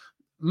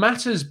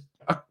Mata's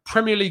a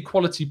Premier League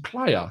quality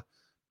player.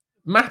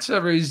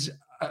 Mata is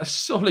a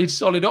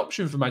solid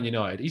option for Man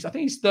United. I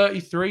think he's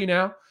 33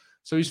 now,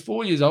 so he's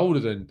 4 years older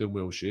than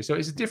Wilshere. So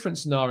it's a different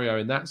scenario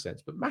in that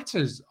sense. But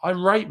I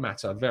rate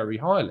Mata very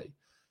highly.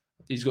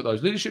 He's got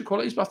those leadership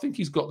qualities, but I think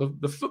he's got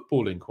the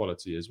footballing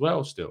quality as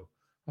well still.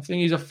 I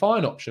think he's a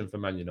fine option for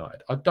Man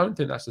United. I don't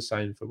think that's the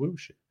same for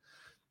Wilshere.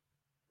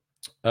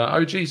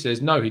 OG says,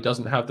 no, he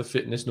doesn't have the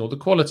fitness nor the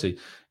quality.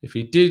 If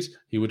he did,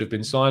 he would have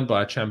been signed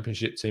by a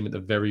championship team at the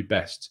very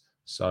best.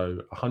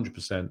 So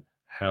 100%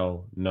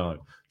 hell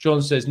no.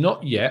 John says,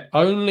 not yet.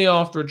 Only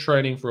after a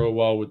training for a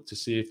while to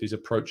see if he's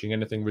approaching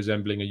anything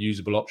resembling a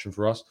usable option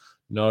for us.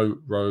 No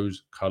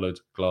rose-coloured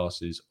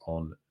glasses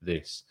on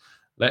this.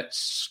 Let's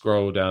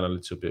scroll down a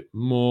little bit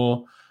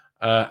more.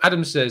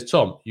 Adam says,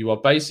 Tom, you are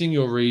basing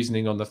your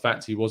reasoning on the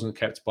fact he wasn't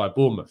kept by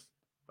Bournemouth.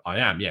 I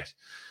am, yes.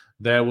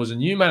 There was a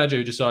new manager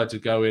who decided to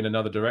go in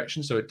another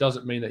direction, so it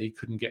doesn't mean that he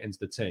couldn't get into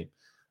the team.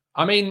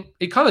 I mean,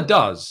 it kind of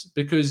does,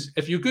 because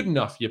if you're good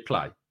enough, you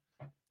play.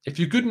 If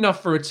you're good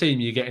enough for a team,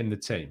 you get in the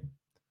team.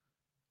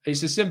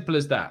 It's as simple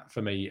as that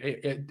for me.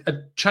 A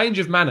change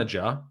of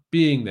manager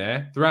being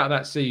there throughout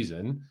that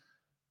season,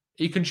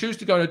 he can choose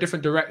to go in a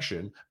different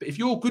direction, but if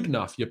you're good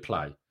enough, you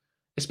play.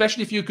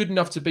 Especially if you're good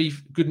enough to be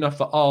good enough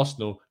for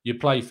Arsenal, you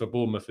play for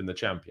Bournemouth in the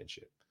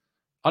Championship.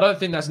 I don't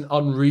think that's an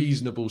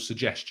unreasonable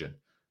suggestion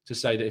to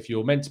say that if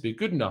you're meant to be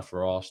good enough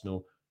for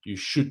Arsenal, you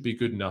should be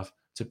good enough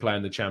to play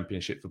in the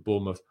Championship for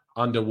Bournemouth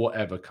under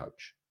whatever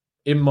coach,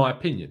 in my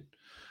opinion.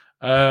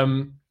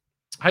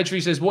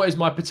 HV says, what is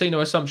my Patino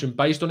assumption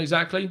based on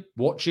exactly?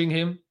 Watching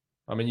him.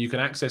 I mean, you can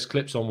access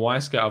clips on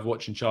Wisecout of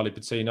watching Charlie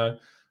Patino.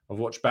 I've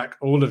watched back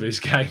all of his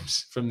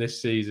games from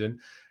this season.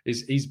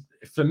 He's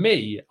for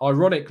me,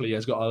 ironically,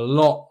 has got a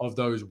lot of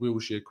those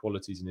Wilshere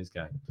qualities in his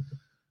game.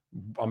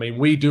 I mean,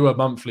 we do a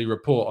monthly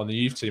report on the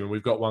youth team, and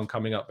we've got one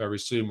coming up very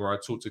soon where I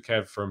talk to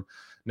Kev from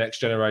Next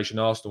Generation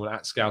Arsenal and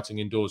at Scouting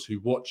Indoors, who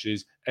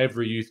watches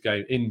every youth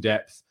game in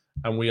depth,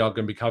 and we are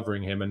going to be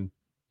covering him. And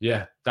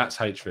yeah, that's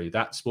HV.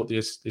 That's what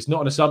it's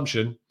not an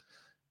assumption.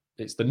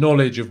 It's the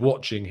knowledge of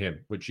watching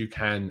him, which you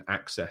can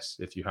access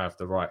if you have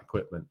the right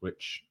equipment,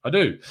 which I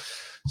do.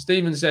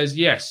 Stephen says,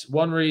 yes,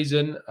 one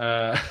reason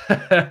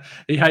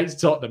he hates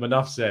Tottenham,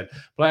 enough said.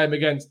 Play him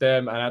against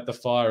them and add the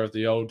fire of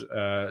the old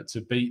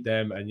to beat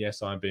them. And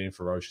yes, I'm being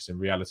ferocious. In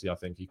reality, I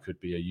think he could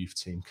be a youth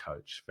team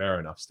coach. Fair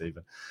enough,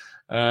 Stephen.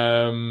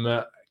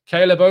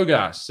 Caleb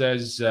Ogas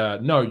says,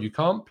 no, you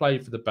can't play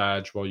for the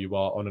badge while you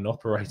are on an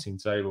operating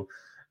table.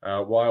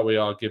 Why are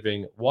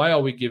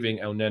we giving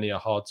El Neni a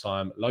hard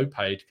time? Low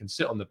paid, can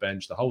sit on the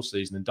bench the whole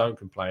season and don't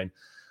complain.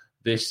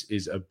 This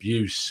is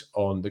abuse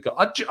on the guy.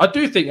 I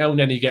do think El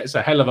Neni gets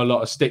a hell of a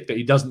lot of stick that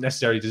he doesn't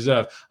necessarily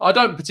deserve. I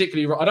don't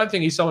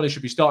think he's someone who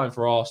should be starting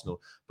for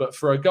Arsenal. But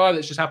for a guy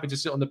that's just happy to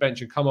sit on the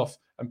bench and come off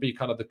and be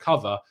kind of the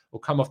cover, or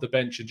come off the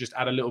bench and just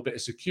add a little bit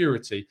of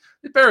security,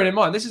 bearing in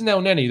mind this is an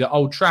El Neni that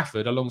Old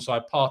Trafford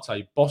alongside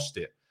Partey bossed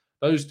it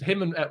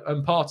Him and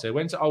Partey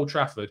went to Old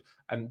Trafford,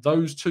 and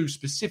those two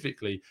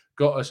specifically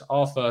got us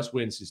our first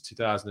win since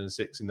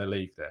 2006 in the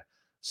league there.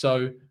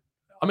 So,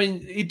 I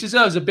mean, he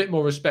deserves a bit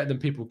more respect than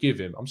people give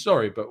him. I'm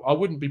sorry, but I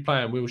wouldn't be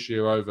playing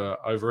Wilshere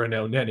over an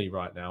El Neni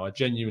right now. I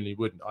genuinely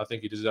wouldn't. I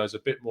think he deserves a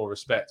bit more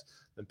respect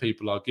than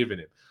people are giving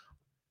him.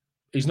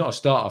 He's not a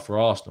starter for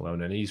Arsenal, El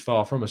Neni. He's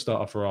far from a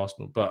starter for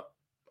Arsenal, but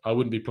I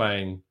wouldn't be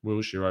playing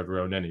Wilshere over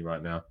El Neni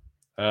right now.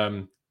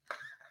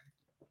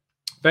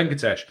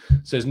 Venkatesh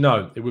says,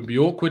 no, it would be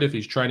awkward if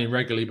he's training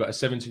regularly, but a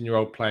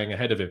 17-year-old playing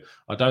ahead of him.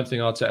 I don't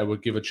think Arteta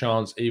would give a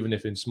chance, even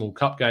if in small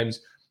cup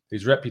games.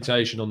 His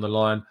reputation on the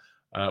line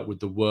with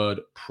the word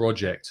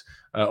project.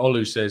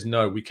 Olu says,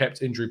 no, we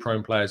kept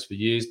injury-prone players for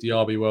years.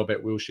 Diaby,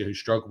 Welbeck, Wilshere, who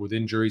struggled with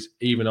injuries,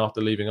 even after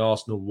leaving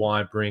Arsenal.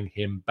 Why bring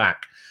him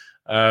back?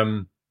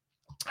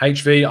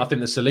 HV, I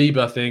think the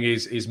Saliba thing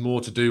is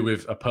more to do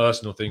with a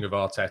personal thing of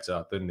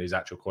Arteta than his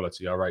actual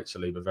quality. I rate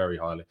Saliba very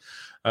highly.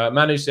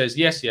 Manu says,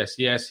 yes.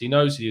 He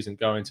knows he isn't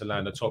going to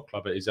land a top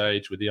club at his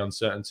age with the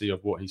uncertainty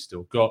of what he's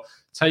still got.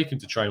 Take him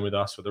to train with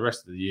us for the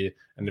rest of the year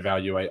and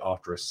evaluate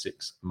after a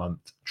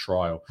 6-month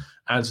trial.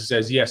 Answer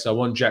says, yes, I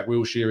want Jack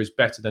Wilshere is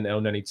better than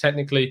El Neni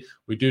technically.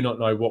 We do not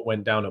know what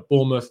went down at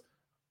Bournemouth.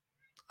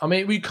 I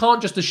mean, we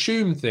can't just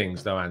assume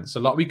things though,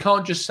 Answer. Like, we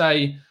can't just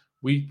say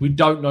we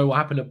don't know what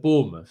happened at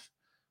Bournemouth.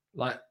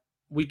 Like,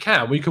 we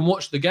can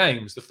watch the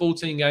games, the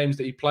 14 games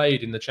that he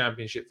played in the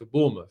Championship for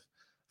Bournemouth.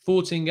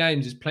 14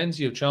 games is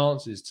plenty of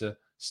chances to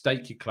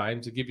stake your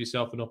claim, to give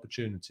yourself an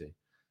opportunity.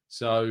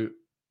 So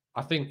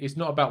I think it's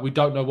not about we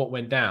don't know what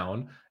went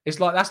down. It's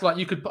like, that's like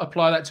you could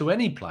apply that to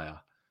any player.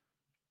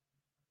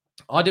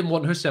 I didn't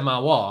want Houssem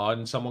Aouar,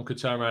 and someone could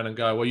turn around and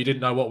go, well, you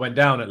didn't know what went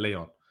down at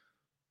Lyon.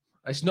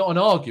 It's not an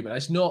argument.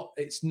 It's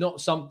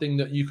not something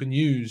that you can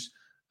use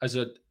as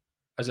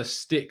a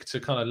stick to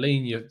kind of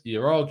lean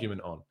your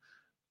argument on.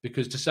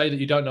 Because to say that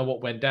you don't know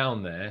what went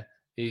down there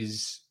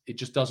it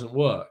just doesn't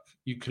work.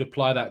 You could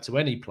apply that to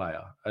any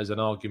player as an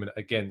argument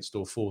against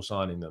or for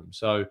signing them.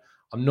 So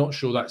I'm not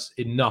sure that's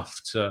enough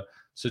to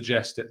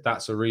suggest that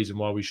that's a reason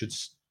why we should,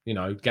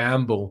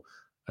 gamble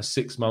a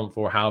 6-month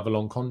or however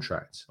long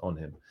contract on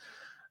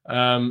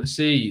him.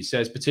 C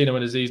says, Patino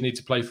and Aziz need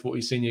to play 40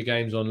 senior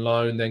games on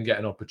loan, then get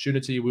an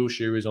opportunity.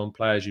 Wilshere is on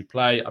play as you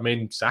play. I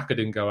mean, Saka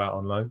didn't go out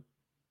on loan.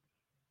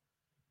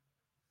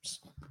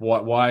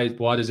 Why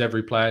does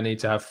every player need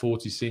to have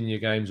 40 senior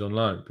games on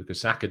loan? Because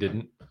Saka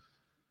didn't.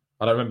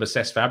 I don't remember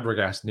Cesc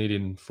Fabregas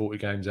needing 40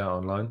 games out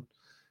on loan.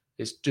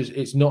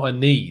 It's not a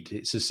need.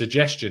 It's a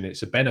suggestion.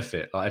 It's a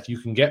benefit. Like, if you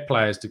can get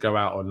players to go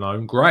out on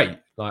loan, great.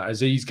 Like,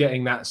 Aziz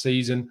getting that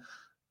season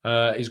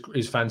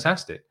is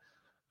fantastic.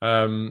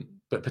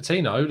 But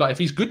Patino, like, if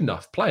he's good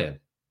enough, play him.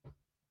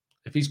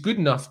 If he's good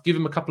enough, give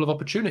him a couple of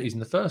opportunities in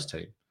the first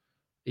team.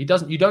 You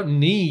don't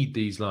need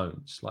these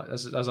loans. Like,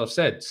 as I've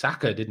said,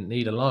 Saka didn't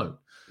need a loan.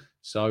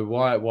 So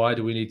why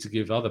do we need to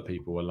give other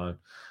people a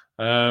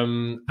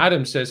loan?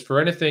 Adam says, for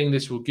anything,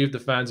 this will give the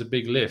fans a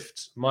big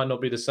lift. Might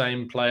not be the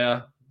same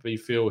player, but you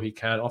feel he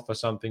can offer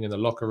something in the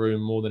locker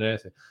room more than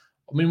anything.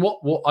 I mean, what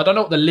I don't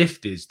know what the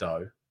lift is,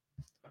 though.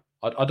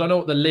 I don't know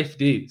what the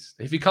lift is.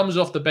 If he comes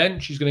off the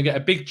bench, he's going to get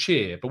a big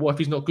cheer. But what if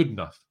he's not good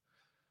enough?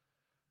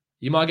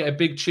 You might get a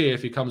big cheer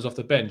if he comes off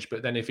the bench,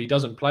 but then if he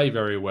doesn't play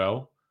very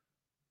well,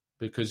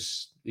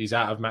 because he's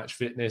out of match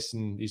fitness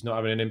and he's not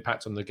having an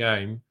impact on the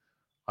game,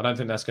 I don't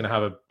think that's going to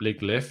have a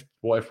big lift.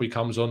 What if he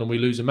comes on and we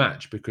lose a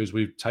match because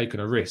we've taken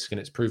a risk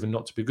and it's proven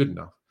not to be good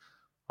enough?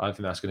 I don't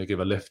think that's going to give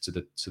a lift to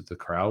the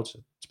crowd,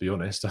 to be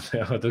honest. I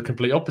think the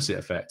complete opposite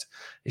effect.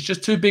 It's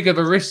just too big of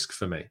a risk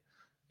for me.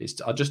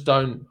 I'm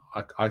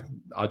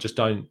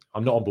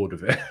not on board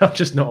with it. I'm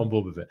just not on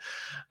board with it.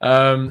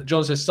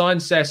 John says, sign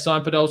Cesc,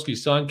 sign Podolski,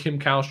 sign Kim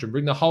Kallstrom,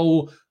 bring the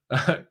whole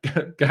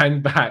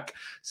gang back.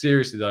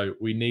 Seriously though,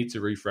 we need to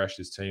refresh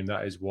this team.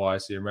 That is why I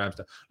see him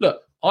Ramsdale.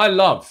 Look, I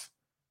love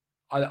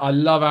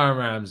Aaron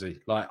Ramsey.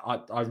 Like,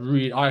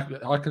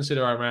 I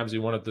consider Aaron Ramsey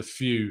one of the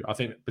few, I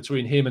think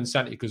between him and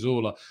Santi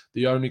Cazorla,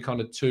 the only kind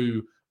of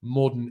two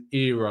modern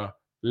era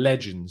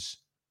legends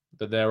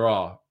that there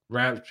are.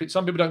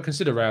 Some people don't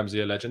consider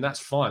Ramsey a legend. That's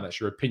fine. That's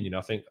your opinion.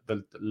 I think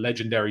the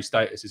legendary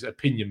status is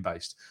opinion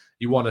based.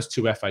 He won us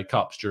 2 FA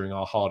Cups during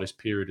our hardest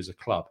period as a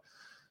club.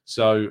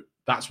 So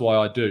that's why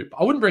I do.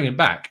 But I wouldn't bring him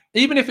back.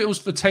 Even if it was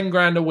for 10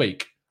 grand a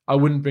week, I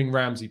wouldn't bring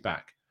Ramsey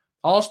back.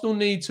 Arsenal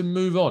need to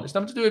move on. It's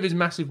nothing to do with his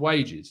massive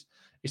wages.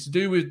 It's to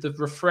do with the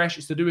refresh.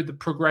 It's to do with the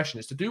progression.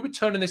 It's to do with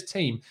turning this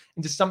team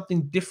into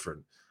something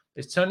different.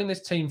 It's turning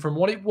this team from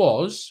what it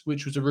was,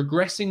 which was a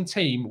regressing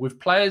team with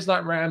players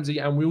like Ramsey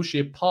and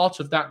Wilshere part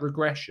of that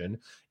regression,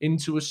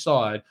 into a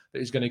side that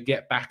is going to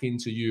get back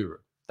into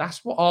Europe.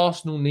 That's what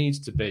Arsenal needs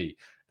to be.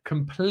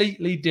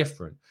 Completely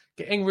different.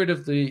 Getting rid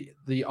of the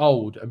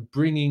old and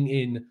bringing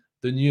in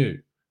the new.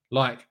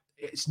 Like,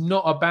 it's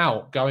not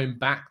about going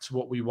back to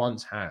what we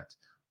once had.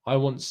 I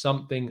want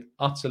something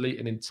utterly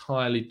and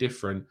entirely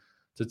different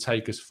to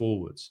take us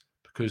forwards,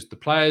 because the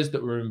players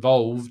that were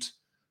involved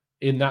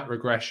in that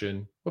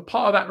regression were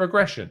part of that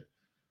regression.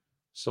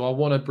 So I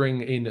want to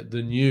bring in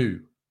the new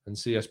and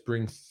see us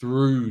bring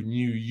through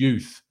new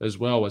youth as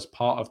well as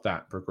part of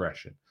that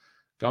progression.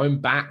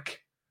 Going back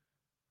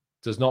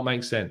does not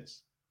make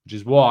sense, which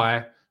is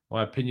why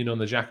my opinion on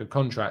the Xhaka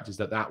contract is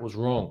that was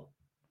wrong.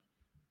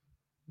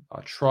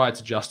 I tried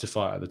to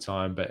justify it at the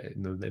time, but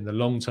in the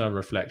long-term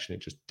reflection,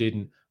 it just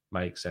didn't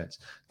make sense.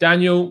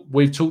 Daniel,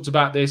 we've talked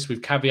about this.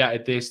 We've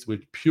caveated this.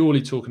 We're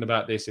purely talking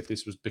about this if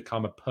this was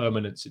become a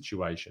permanent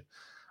situation.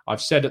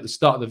 I've said at the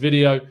start of the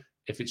video,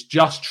 if it's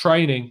just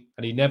training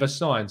and he never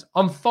signs,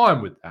 I'm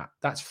fine with that.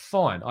 That's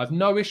fine. I've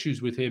no issues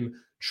with him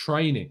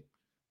training.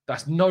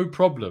 That's no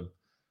problem.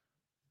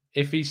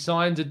 If he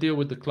signs a deal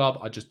with the club,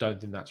 I just don't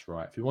think that's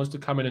right. If he wants to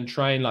come in and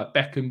train like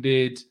Beckham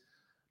did,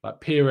 like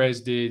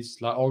Pires did,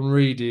 like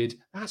Henry did,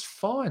 that's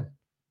fine.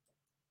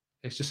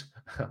 It's just,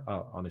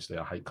 honestly,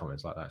 I hate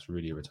comments like that. It's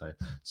really irritating.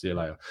 See you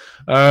later.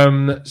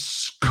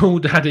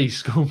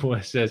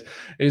 Schoolboy says,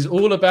 it's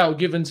all about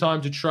giving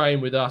time to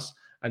train with us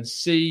and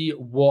see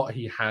what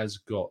he has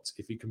got.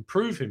 If he can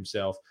prove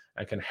himself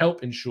and can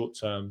help in short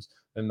terms,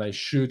 then they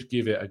should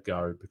give it a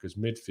go because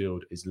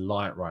midfield is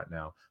light right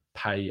now.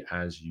 Pay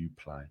as you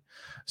play.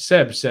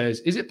 Seb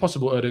says, is it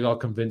possible Odegaard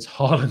convinced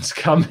Haaland to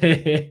come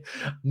here?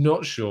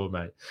 Not sure,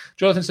 mate.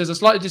 Jonathan says, I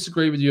slightly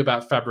disagree with you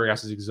about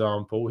Fabregas'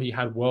 example. He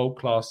had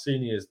world-class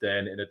seniors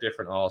then in a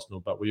different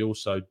Arsenal, but we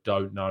also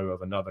don't know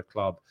of another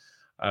club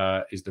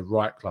is the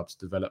right club to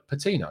develop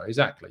Patino.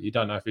 Exactly. You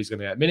don't know if he's going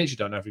to get minutes. You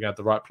don't know if you're going to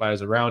have the right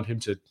players around him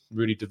to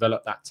really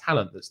develop that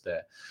talent that's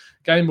there.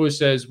 Gameboy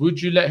says,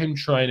 would you let him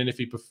train? And if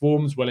he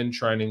performs well in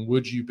training,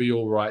 would you be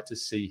all right to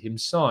see him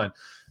sign?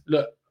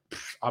 Look,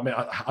 I mean,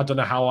 I don't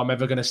know how I'm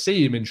ever going to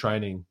see him in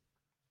training.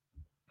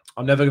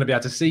 I'm never going to be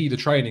able to see the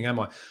training, am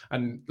I?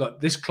 And look,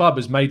 this club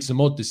has made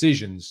some odd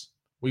decisions.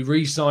 We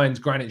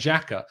re-signed Granit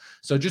Xhaka.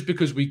 So just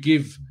because we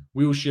give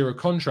Wilshere a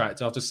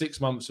contract after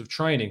 6 months of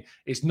training,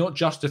 it's not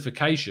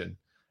justification.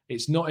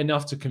 It's not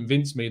enough to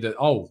convince me that,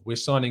 oh, we're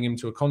signing him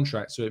to a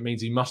contract, so it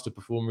means he must have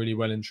performed really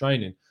well in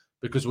training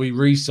because we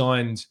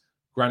re-signed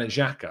Granit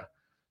Xhaka.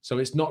 So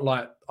it's not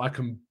like I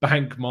can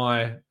bank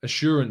my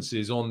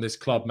assurances on this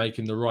club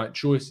making the right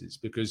choices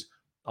because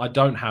I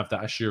don't have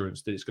that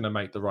assurance that it's going to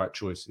make the right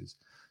choices.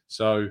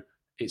 So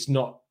it's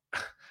not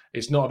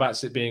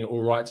about it being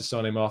all right to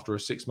sign him after a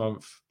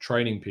 6-month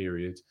training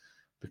period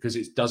because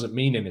it doesn't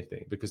mean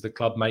anything because the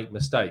club make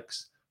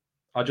mistakes.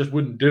 I just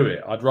wouldn't do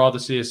it. I'd rather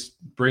see us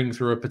bring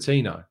through a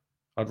Patino.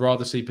 I'd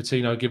rather see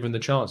Patino given the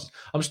chances.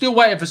 I'm still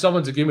waiting for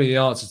someone to give me the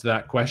answer to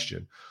that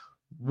question.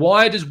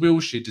 Why does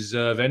Wilshere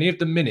deserve any of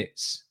the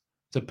minutes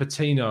that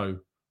Patino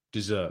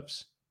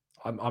deserves?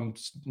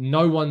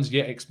 No one's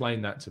yet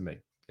explained that to me.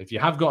 If you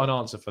have got an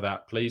answer for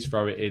that, please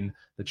throw it in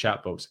the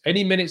chat box.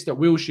 Any minutes that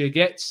Wilshere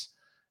gets,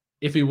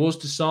 if he was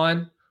to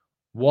sign,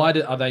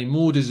 are they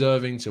more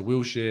deserving to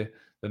Wilshere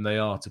than they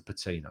are to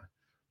Patino?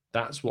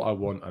 That's what I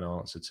want an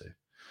answer to.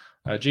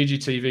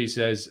 GGTV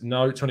says,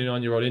 no,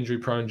 29-year-old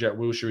injury-prone Jack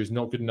Wilshere is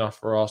not good enough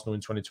for Arsenal in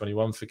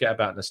 2021. Forget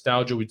about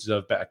nostalgia. We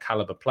deserve better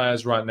caliber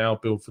players right now.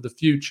 Build for the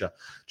future.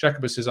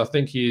 Jacobus says, I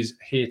think he is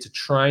here to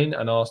train,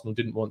 and Arsenal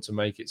didn't want to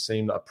make it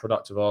seem that a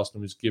productive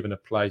Arsenal was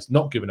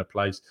not given a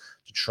place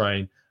to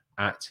train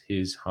at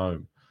his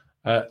home.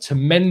 To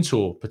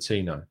mentor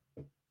Patino.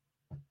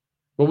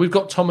 Well, we've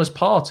got Thomas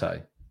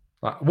Partey.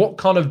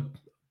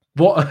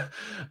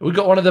 We've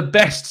got one of the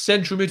best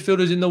central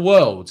midfielders in the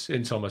world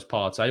in Thomas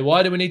Partey.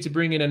 Why do we need to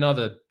bring in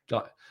another?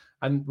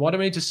 And why do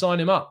we need to sign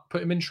him up?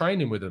 Put him in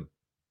training with him.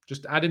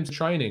 Just add him to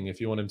training if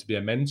you want him to be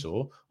a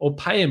mentor, or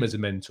pay him as a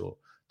mentor.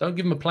 Don't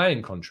give him a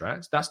playing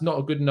contract. That's not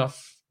a good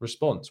enough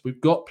response. We've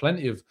got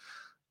Partey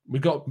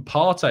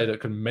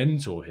that can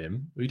mentor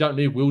him. We don't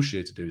need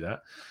Wilshere to do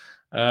that.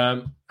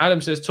 Adam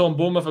says, Tom,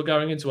 Bournemouth are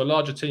going into a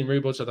larger team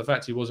rebuild, so the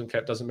fact he wasn't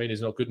kept doesn't mean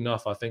he's not good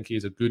enough. I think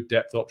he's a good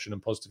depth option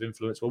and positive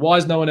influence. Well, why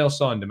has no one else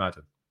signed him,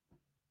 Adam?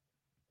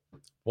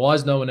 Why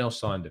has no one else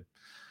signed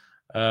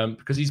him?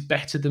 Because he's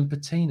better than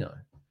Patino.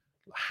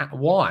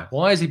 Why?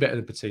 Why is he better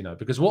than Patino?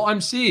 Because what I'm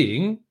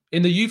seeing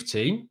in the youth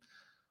team,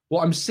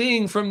 what I'm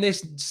seeing from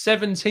this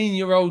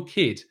 17-year-old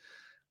kid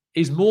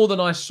is more than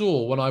I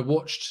saw when I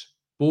watched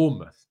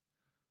Bournemouth.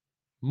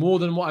 More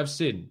than what I've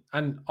seen.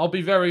 And I'll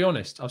be very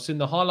honest. I've seen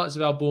the highlights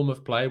of our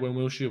Bournemouth play when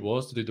Wilshere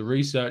was to do the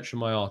research for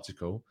my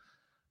article.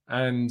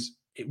 And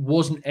it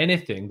wasn't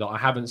anything that I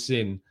haven't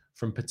seen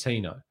from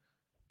Patino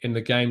in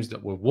the games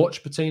that we've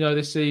watched Patino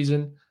this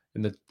season,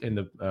 in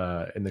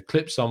the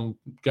clips I'm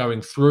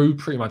going through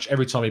pretty much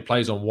every time he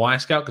plays on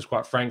Wisecout, because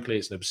quite frankly,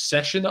 it's an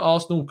obsession that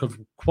Arsenal have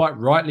quite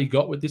rightly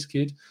got with this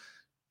kid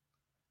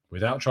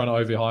without trying to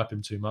overhype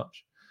him too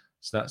much.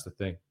 So that's the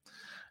thing.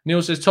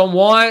 Neil says, Tom,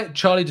 why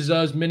Charlie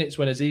deserves minutes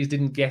when Aziz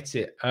didn't get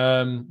it?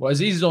 Well,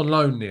 Aziz is on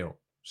loan, Neil.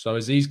 So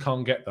Aziz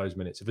can't get those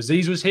minutes. If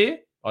Aziz was here,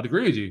 I'd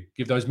agree with you.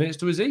 Give those minutes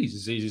to Aziz.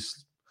 Aziz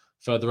is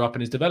further up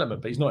in his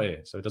development, but he's not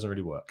here, so it doesn't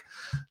really work.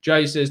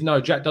 Jay says, no,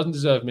 Jack doesn't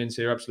deserve minutes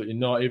here. Absolutely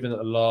not. Even at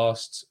the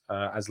last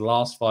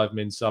 5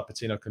 minutes sub,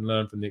 Patino can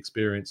learn from the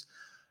experience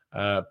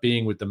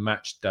being with the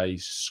match day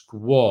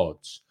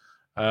squads.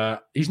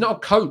 He's not a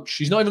coach.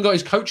 He's not even got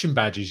his coaching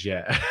badges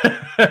yet.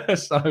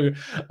 So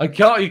you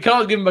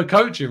can't give him a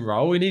coaching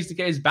role. He needs to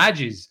get his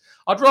badges.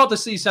 I'd rather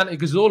see Santi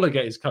Cazorla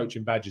get his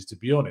coaching badges, to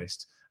be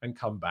honest, and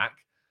come back.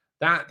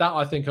 That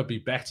I think would be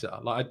better.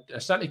 Like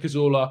Santi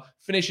Cazorla,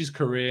 finish his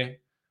career,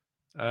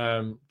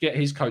 get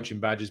his coaching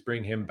badges,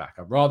 bring him back.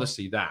 I'd rather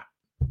see that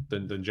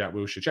than Jack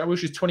Wilshere. Jack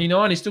Wilshere's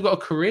 29. He's still got a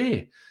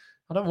career.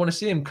 I don't want to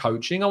see him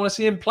coaching. I want to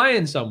see him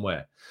playing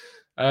somewhere.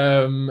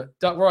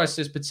 Duck Rice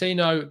says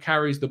Patino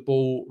carries the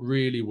ball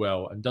really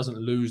well and doesn't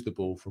lose the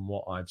ball from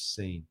what I've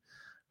seen.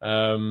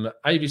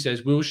 Avi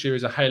says Wilshere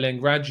is a Hale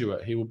End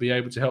graduate. He will be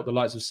able to help the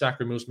likes of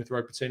Saka, Emile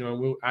Smith-Rowe, Patino,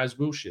 and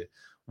Wilshere.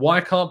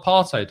 Why can't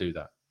Partey do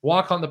that?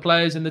 Why can't the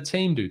players in the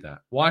team do that?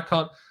 Why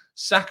can't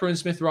Saka and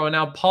Smith-Rowe are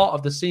now part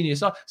of the senior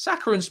side?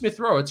 Saka and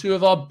Smith-Rowe are two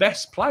of our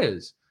best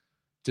players.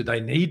 Do they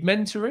need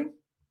mentoring?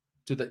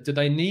 Do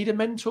they need a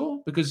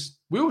mentor? Because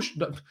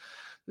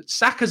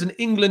Saka's an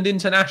England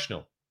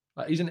international.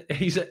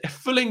 He's a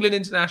full England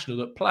international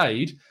that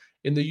played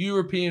in the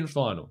European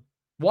final.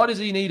 Why does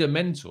he need a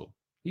mentor?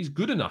 He's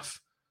good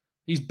enough.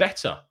 He's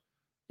better.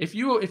 If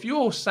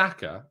you're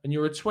Saka and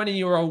you're a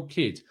 20-year-old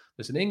kid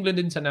that's an England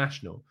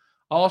international,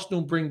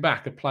 Arsenal bring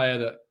back a player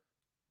that,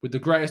 with the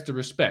greatest of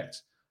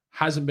respect,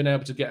 hasn't been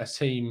able to get a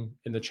team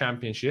in the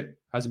Championship,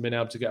 hasn't been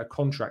able to get a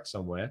contract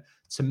somewhere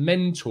to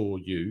mentor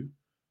you.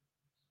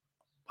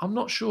 I'm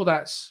not sure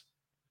that's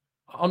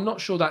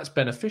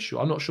beneficial.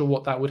 I'm not sure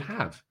what that would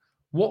have.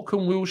 What can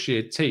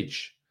Wilshere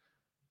teach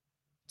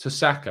to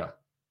Saka?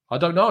 I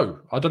don't know.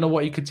 I don't know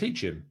what he could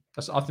teach him.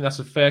 I think that's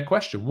a fair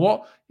question.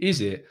 What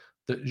is it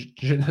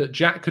that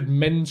Jack could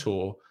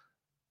mentor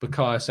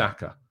Bukayo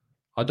Saka?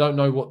 I don't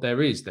know what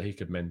there is that he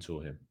could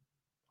mentor him.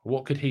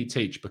 What could he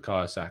teach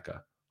Bukayo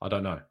Saka? I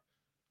don't know.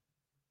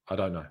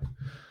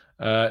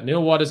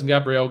 Neil, why doesn't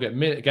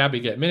Gabby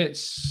get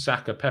minutes?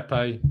 Saka,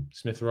 Pepe,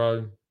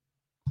 Smith-Rowe.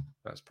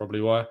 That's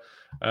probably why.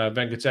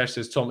 Venkatesh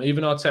says, Tom,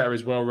 even Arteta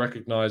is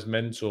well-recognised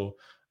mentor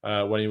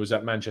when he was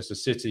at Manchester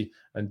City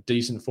and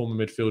decent former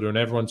midfielder, and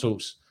everyone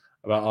talks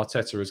about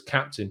Arteta as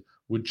captain.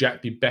 Would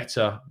Jack be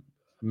better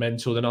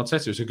mentor than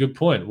Arteta? It's a good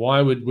point.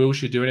 Why would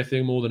Wilshere do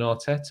anything more than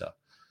Arteta?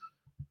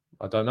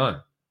 I don't know.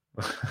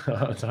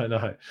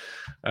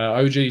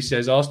 OG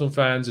says, Arsenal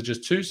fans are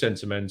just too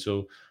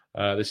sentimental.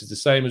 This is the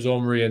same as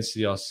Omri and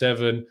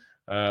CR7.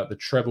 The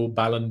treble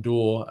Ballon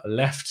d'Or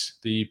left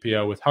the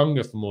EPL with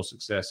hunger for more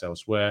success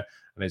elsewhere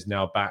and is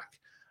now back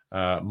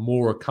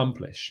more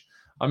accomplished.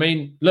 I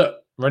mean, look,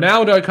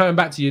 Ronaldo coming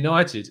back to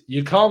United,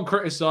 you can't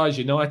criticise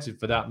United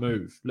for that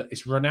move. Look,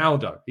 it's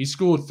Ronaldo. He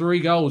scored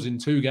 3 goals in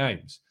 2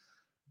 games.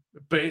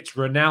 But it's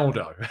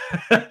Ronaldo.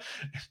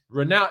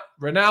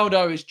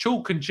 Ronaldo is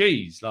chalk and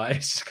cheese. Like,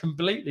 it's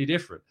completely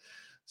different.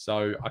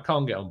 So I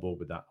can't get on board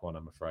with that one,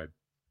 I'm afraid.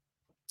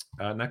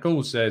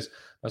 Nakul says,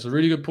 that's a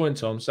really good point,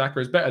 Tom. Saka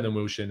is better than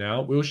Wilshere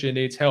now. Wilshere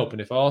needs help,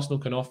 and if Arsenal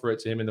can offer it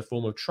to him in the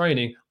form of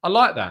training, I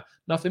like that.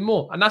 Nothing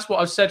more. And that's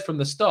what I've said from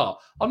the start.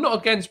 I'm not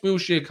against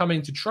Wilshere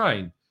coming to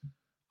train.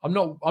 I'm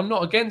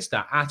not against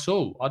that at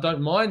all. I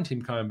don't mind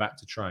him coming back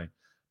to train.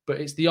 But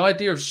it's the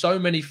idea of so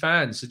many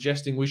fans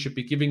suggesting we should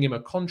be giving him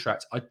a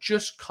contract I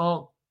just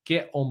can't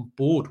get on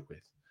board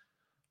with.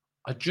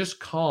 I just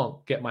can't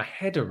get my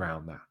head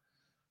around that.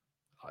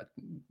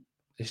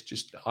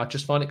 I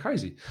just find it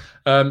crazy.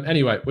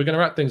 Anyway, we're going to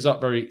wrap things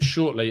up very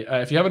shortly.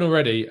 If you haven't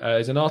already,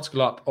 there's an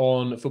article up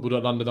on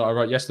football.london that I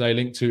wrote yesterday.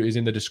 Link to is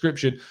in the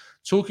description,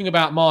 talking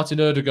about Martin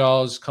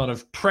Odegaard's kind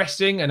of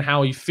pressing and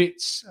how he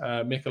fits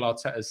Mikel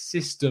Arteta's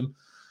system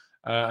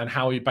and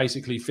how he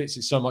basically fits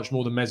it so much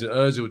more than Mesut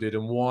Ozil did,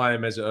 and why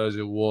Mesut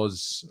Ozil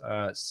was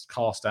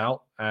cast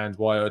out and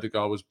why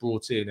Odegaard was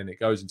brought in. And it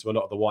goes into a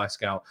lot of the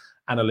Y-Scout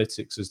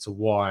analytics as to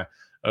why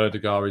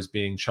Odegaard is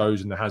being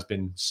chosen that has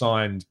been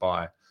signed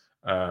by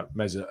by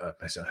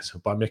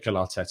Mikel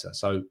Arteta.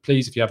 So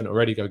please, if you haven't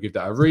already, go give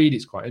that a read.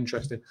 It's quite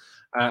interesting.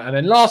 And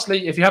then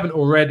lastly, if you haven't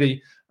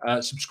already,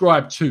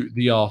 subscribe to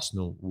The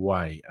Arsenal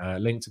Way.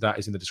 Link to that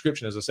is in the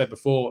description. As I said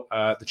before,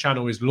 the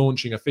channel is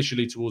launching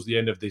officially towards the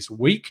end of this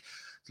week.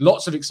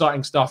 Lots of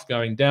exciting stuff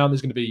going down.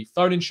 There's going to be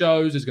phone-in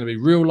shows. There's going to be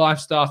real life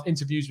stuff,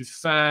 interviews with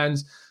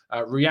fans,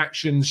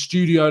 reactions,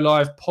 studio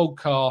live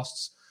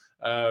podcasts,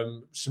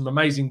 some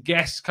amazing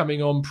guests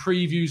coming on,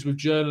 previews with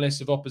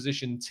journalists of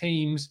opposition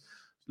teams.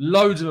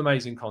 Loads of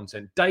amazing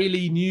content,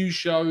 daily news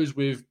shows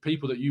with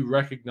people that you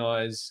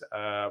recognize.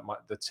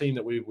 The team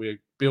that we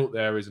built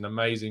there is an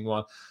amazing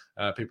one.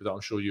 People that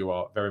I'm sure you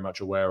are very much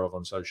aware of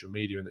on social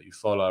media and that you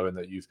follow and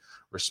that you've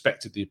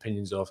respected the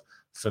opinions of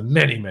for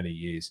many, many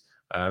years.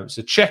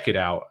 So check it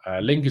out.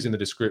 Link is in the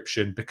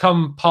description.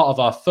 Become part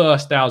of our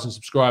first 1,000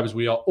 subscribers.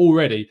 We are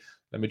already,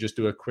 let me just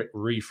do a quick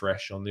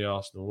refresh on The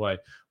Arsenal Way.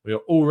 We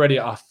are already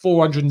at our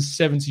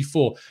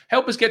 474.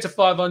 Help us get to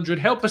 500.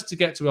 Help us to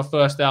get to our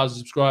first 1,000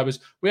 subscribers.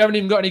 We haven't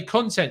even got any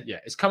content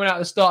yet. It's coming out at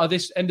the start of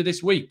this end of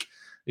this week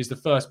is the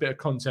first bit of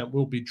content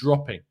we'll be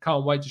dropping.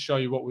 Can't wait to show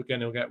you what we're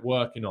going to get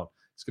working on.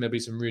 It's going to be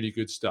some really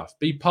good stuff.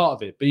 Be part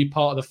of it. Be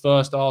part of the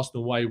first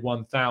Arsenal Way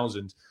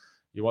 1,000.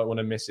 You won't want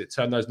to miss it.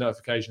 Turn those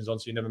notifications on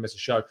so you never miss a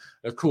show.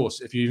 Of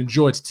course, if you've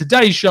enjoyed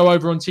today's show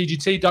over on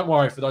TGT, don't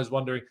worry. For those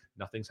wondering,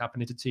 nothing's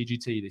happening to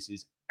TGT. This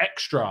is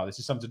extra. This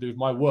is something to do with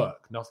my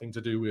work, nothing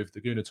to do with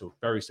the Gooner Talk.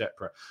 Very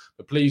separate.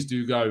 But please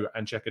do go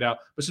and check it out.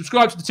 But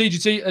subscribe to the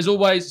TGT. As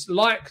always,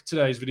 like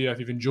today's video if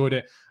you've enjoyed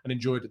it and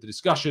enjoyed the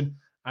discussion.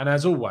 And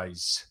as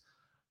always,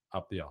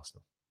 up the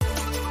Arsenal.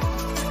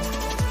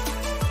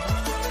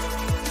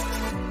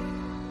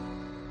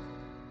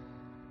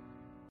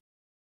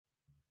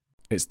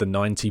 It's the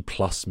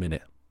 90-plus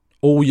minute.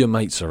 All your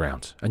mates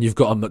around, and you've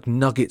got a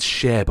McNuggets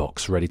share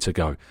box ready to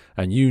go,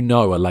 and you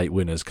know a late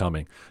winner's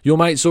coming. Your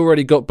mate's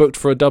already got booked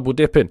for a double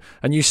dipping,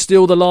 and you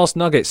steal the last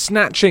nugget,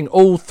 snatching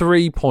all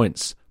 3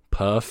 points.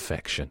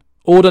 Perfection.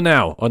 Order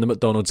now on the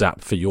McDonald's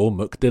app for your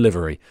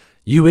McDelivery.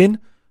 You in?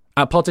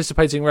 At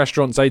participating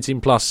restaurants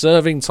 18+,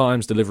 serving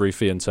times, delivery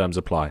fee and terms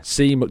apply.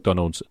 See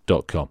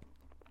mcdonalds.com.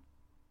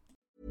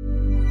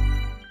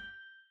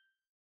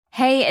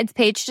 Hey, it's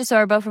Paige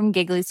DeSorbo from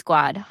Giggly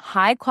Squad.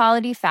 High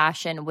quality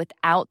fashion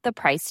without the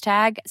price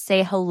tag.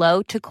 Say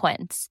hello to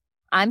Quince.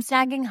 I'm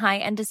snagging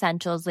high-end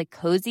essentials like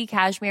cozy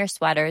cashmere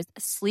sweaters,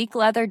 sleek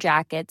leather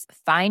jackets,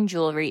 fine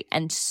jewelry,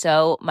 and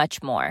so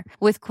much more.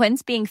 With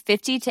Quince being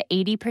 50 to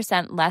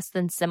 80% less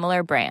than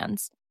similar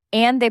brands.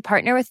 And they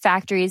partner with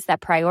factories that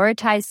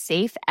prioritize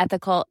safe,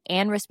 ethical,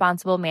 and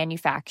responsible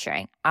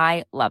manufacturing.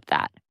 I love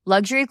that.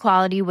 Luxury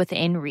quality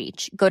within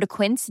reach. Go to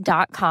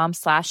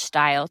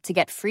quince.com/style to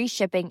get free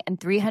shipping and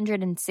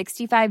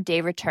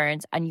 365-day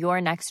returns on your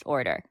next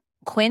order.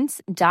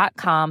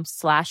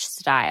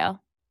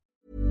 Quince.com/style.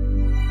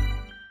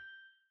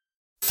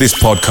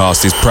 This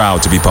podcast is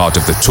proud to be part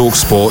of the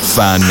TalkSport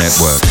Fan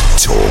Network.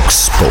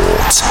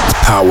 TalkSport.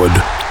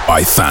 Powered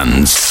by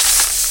fans.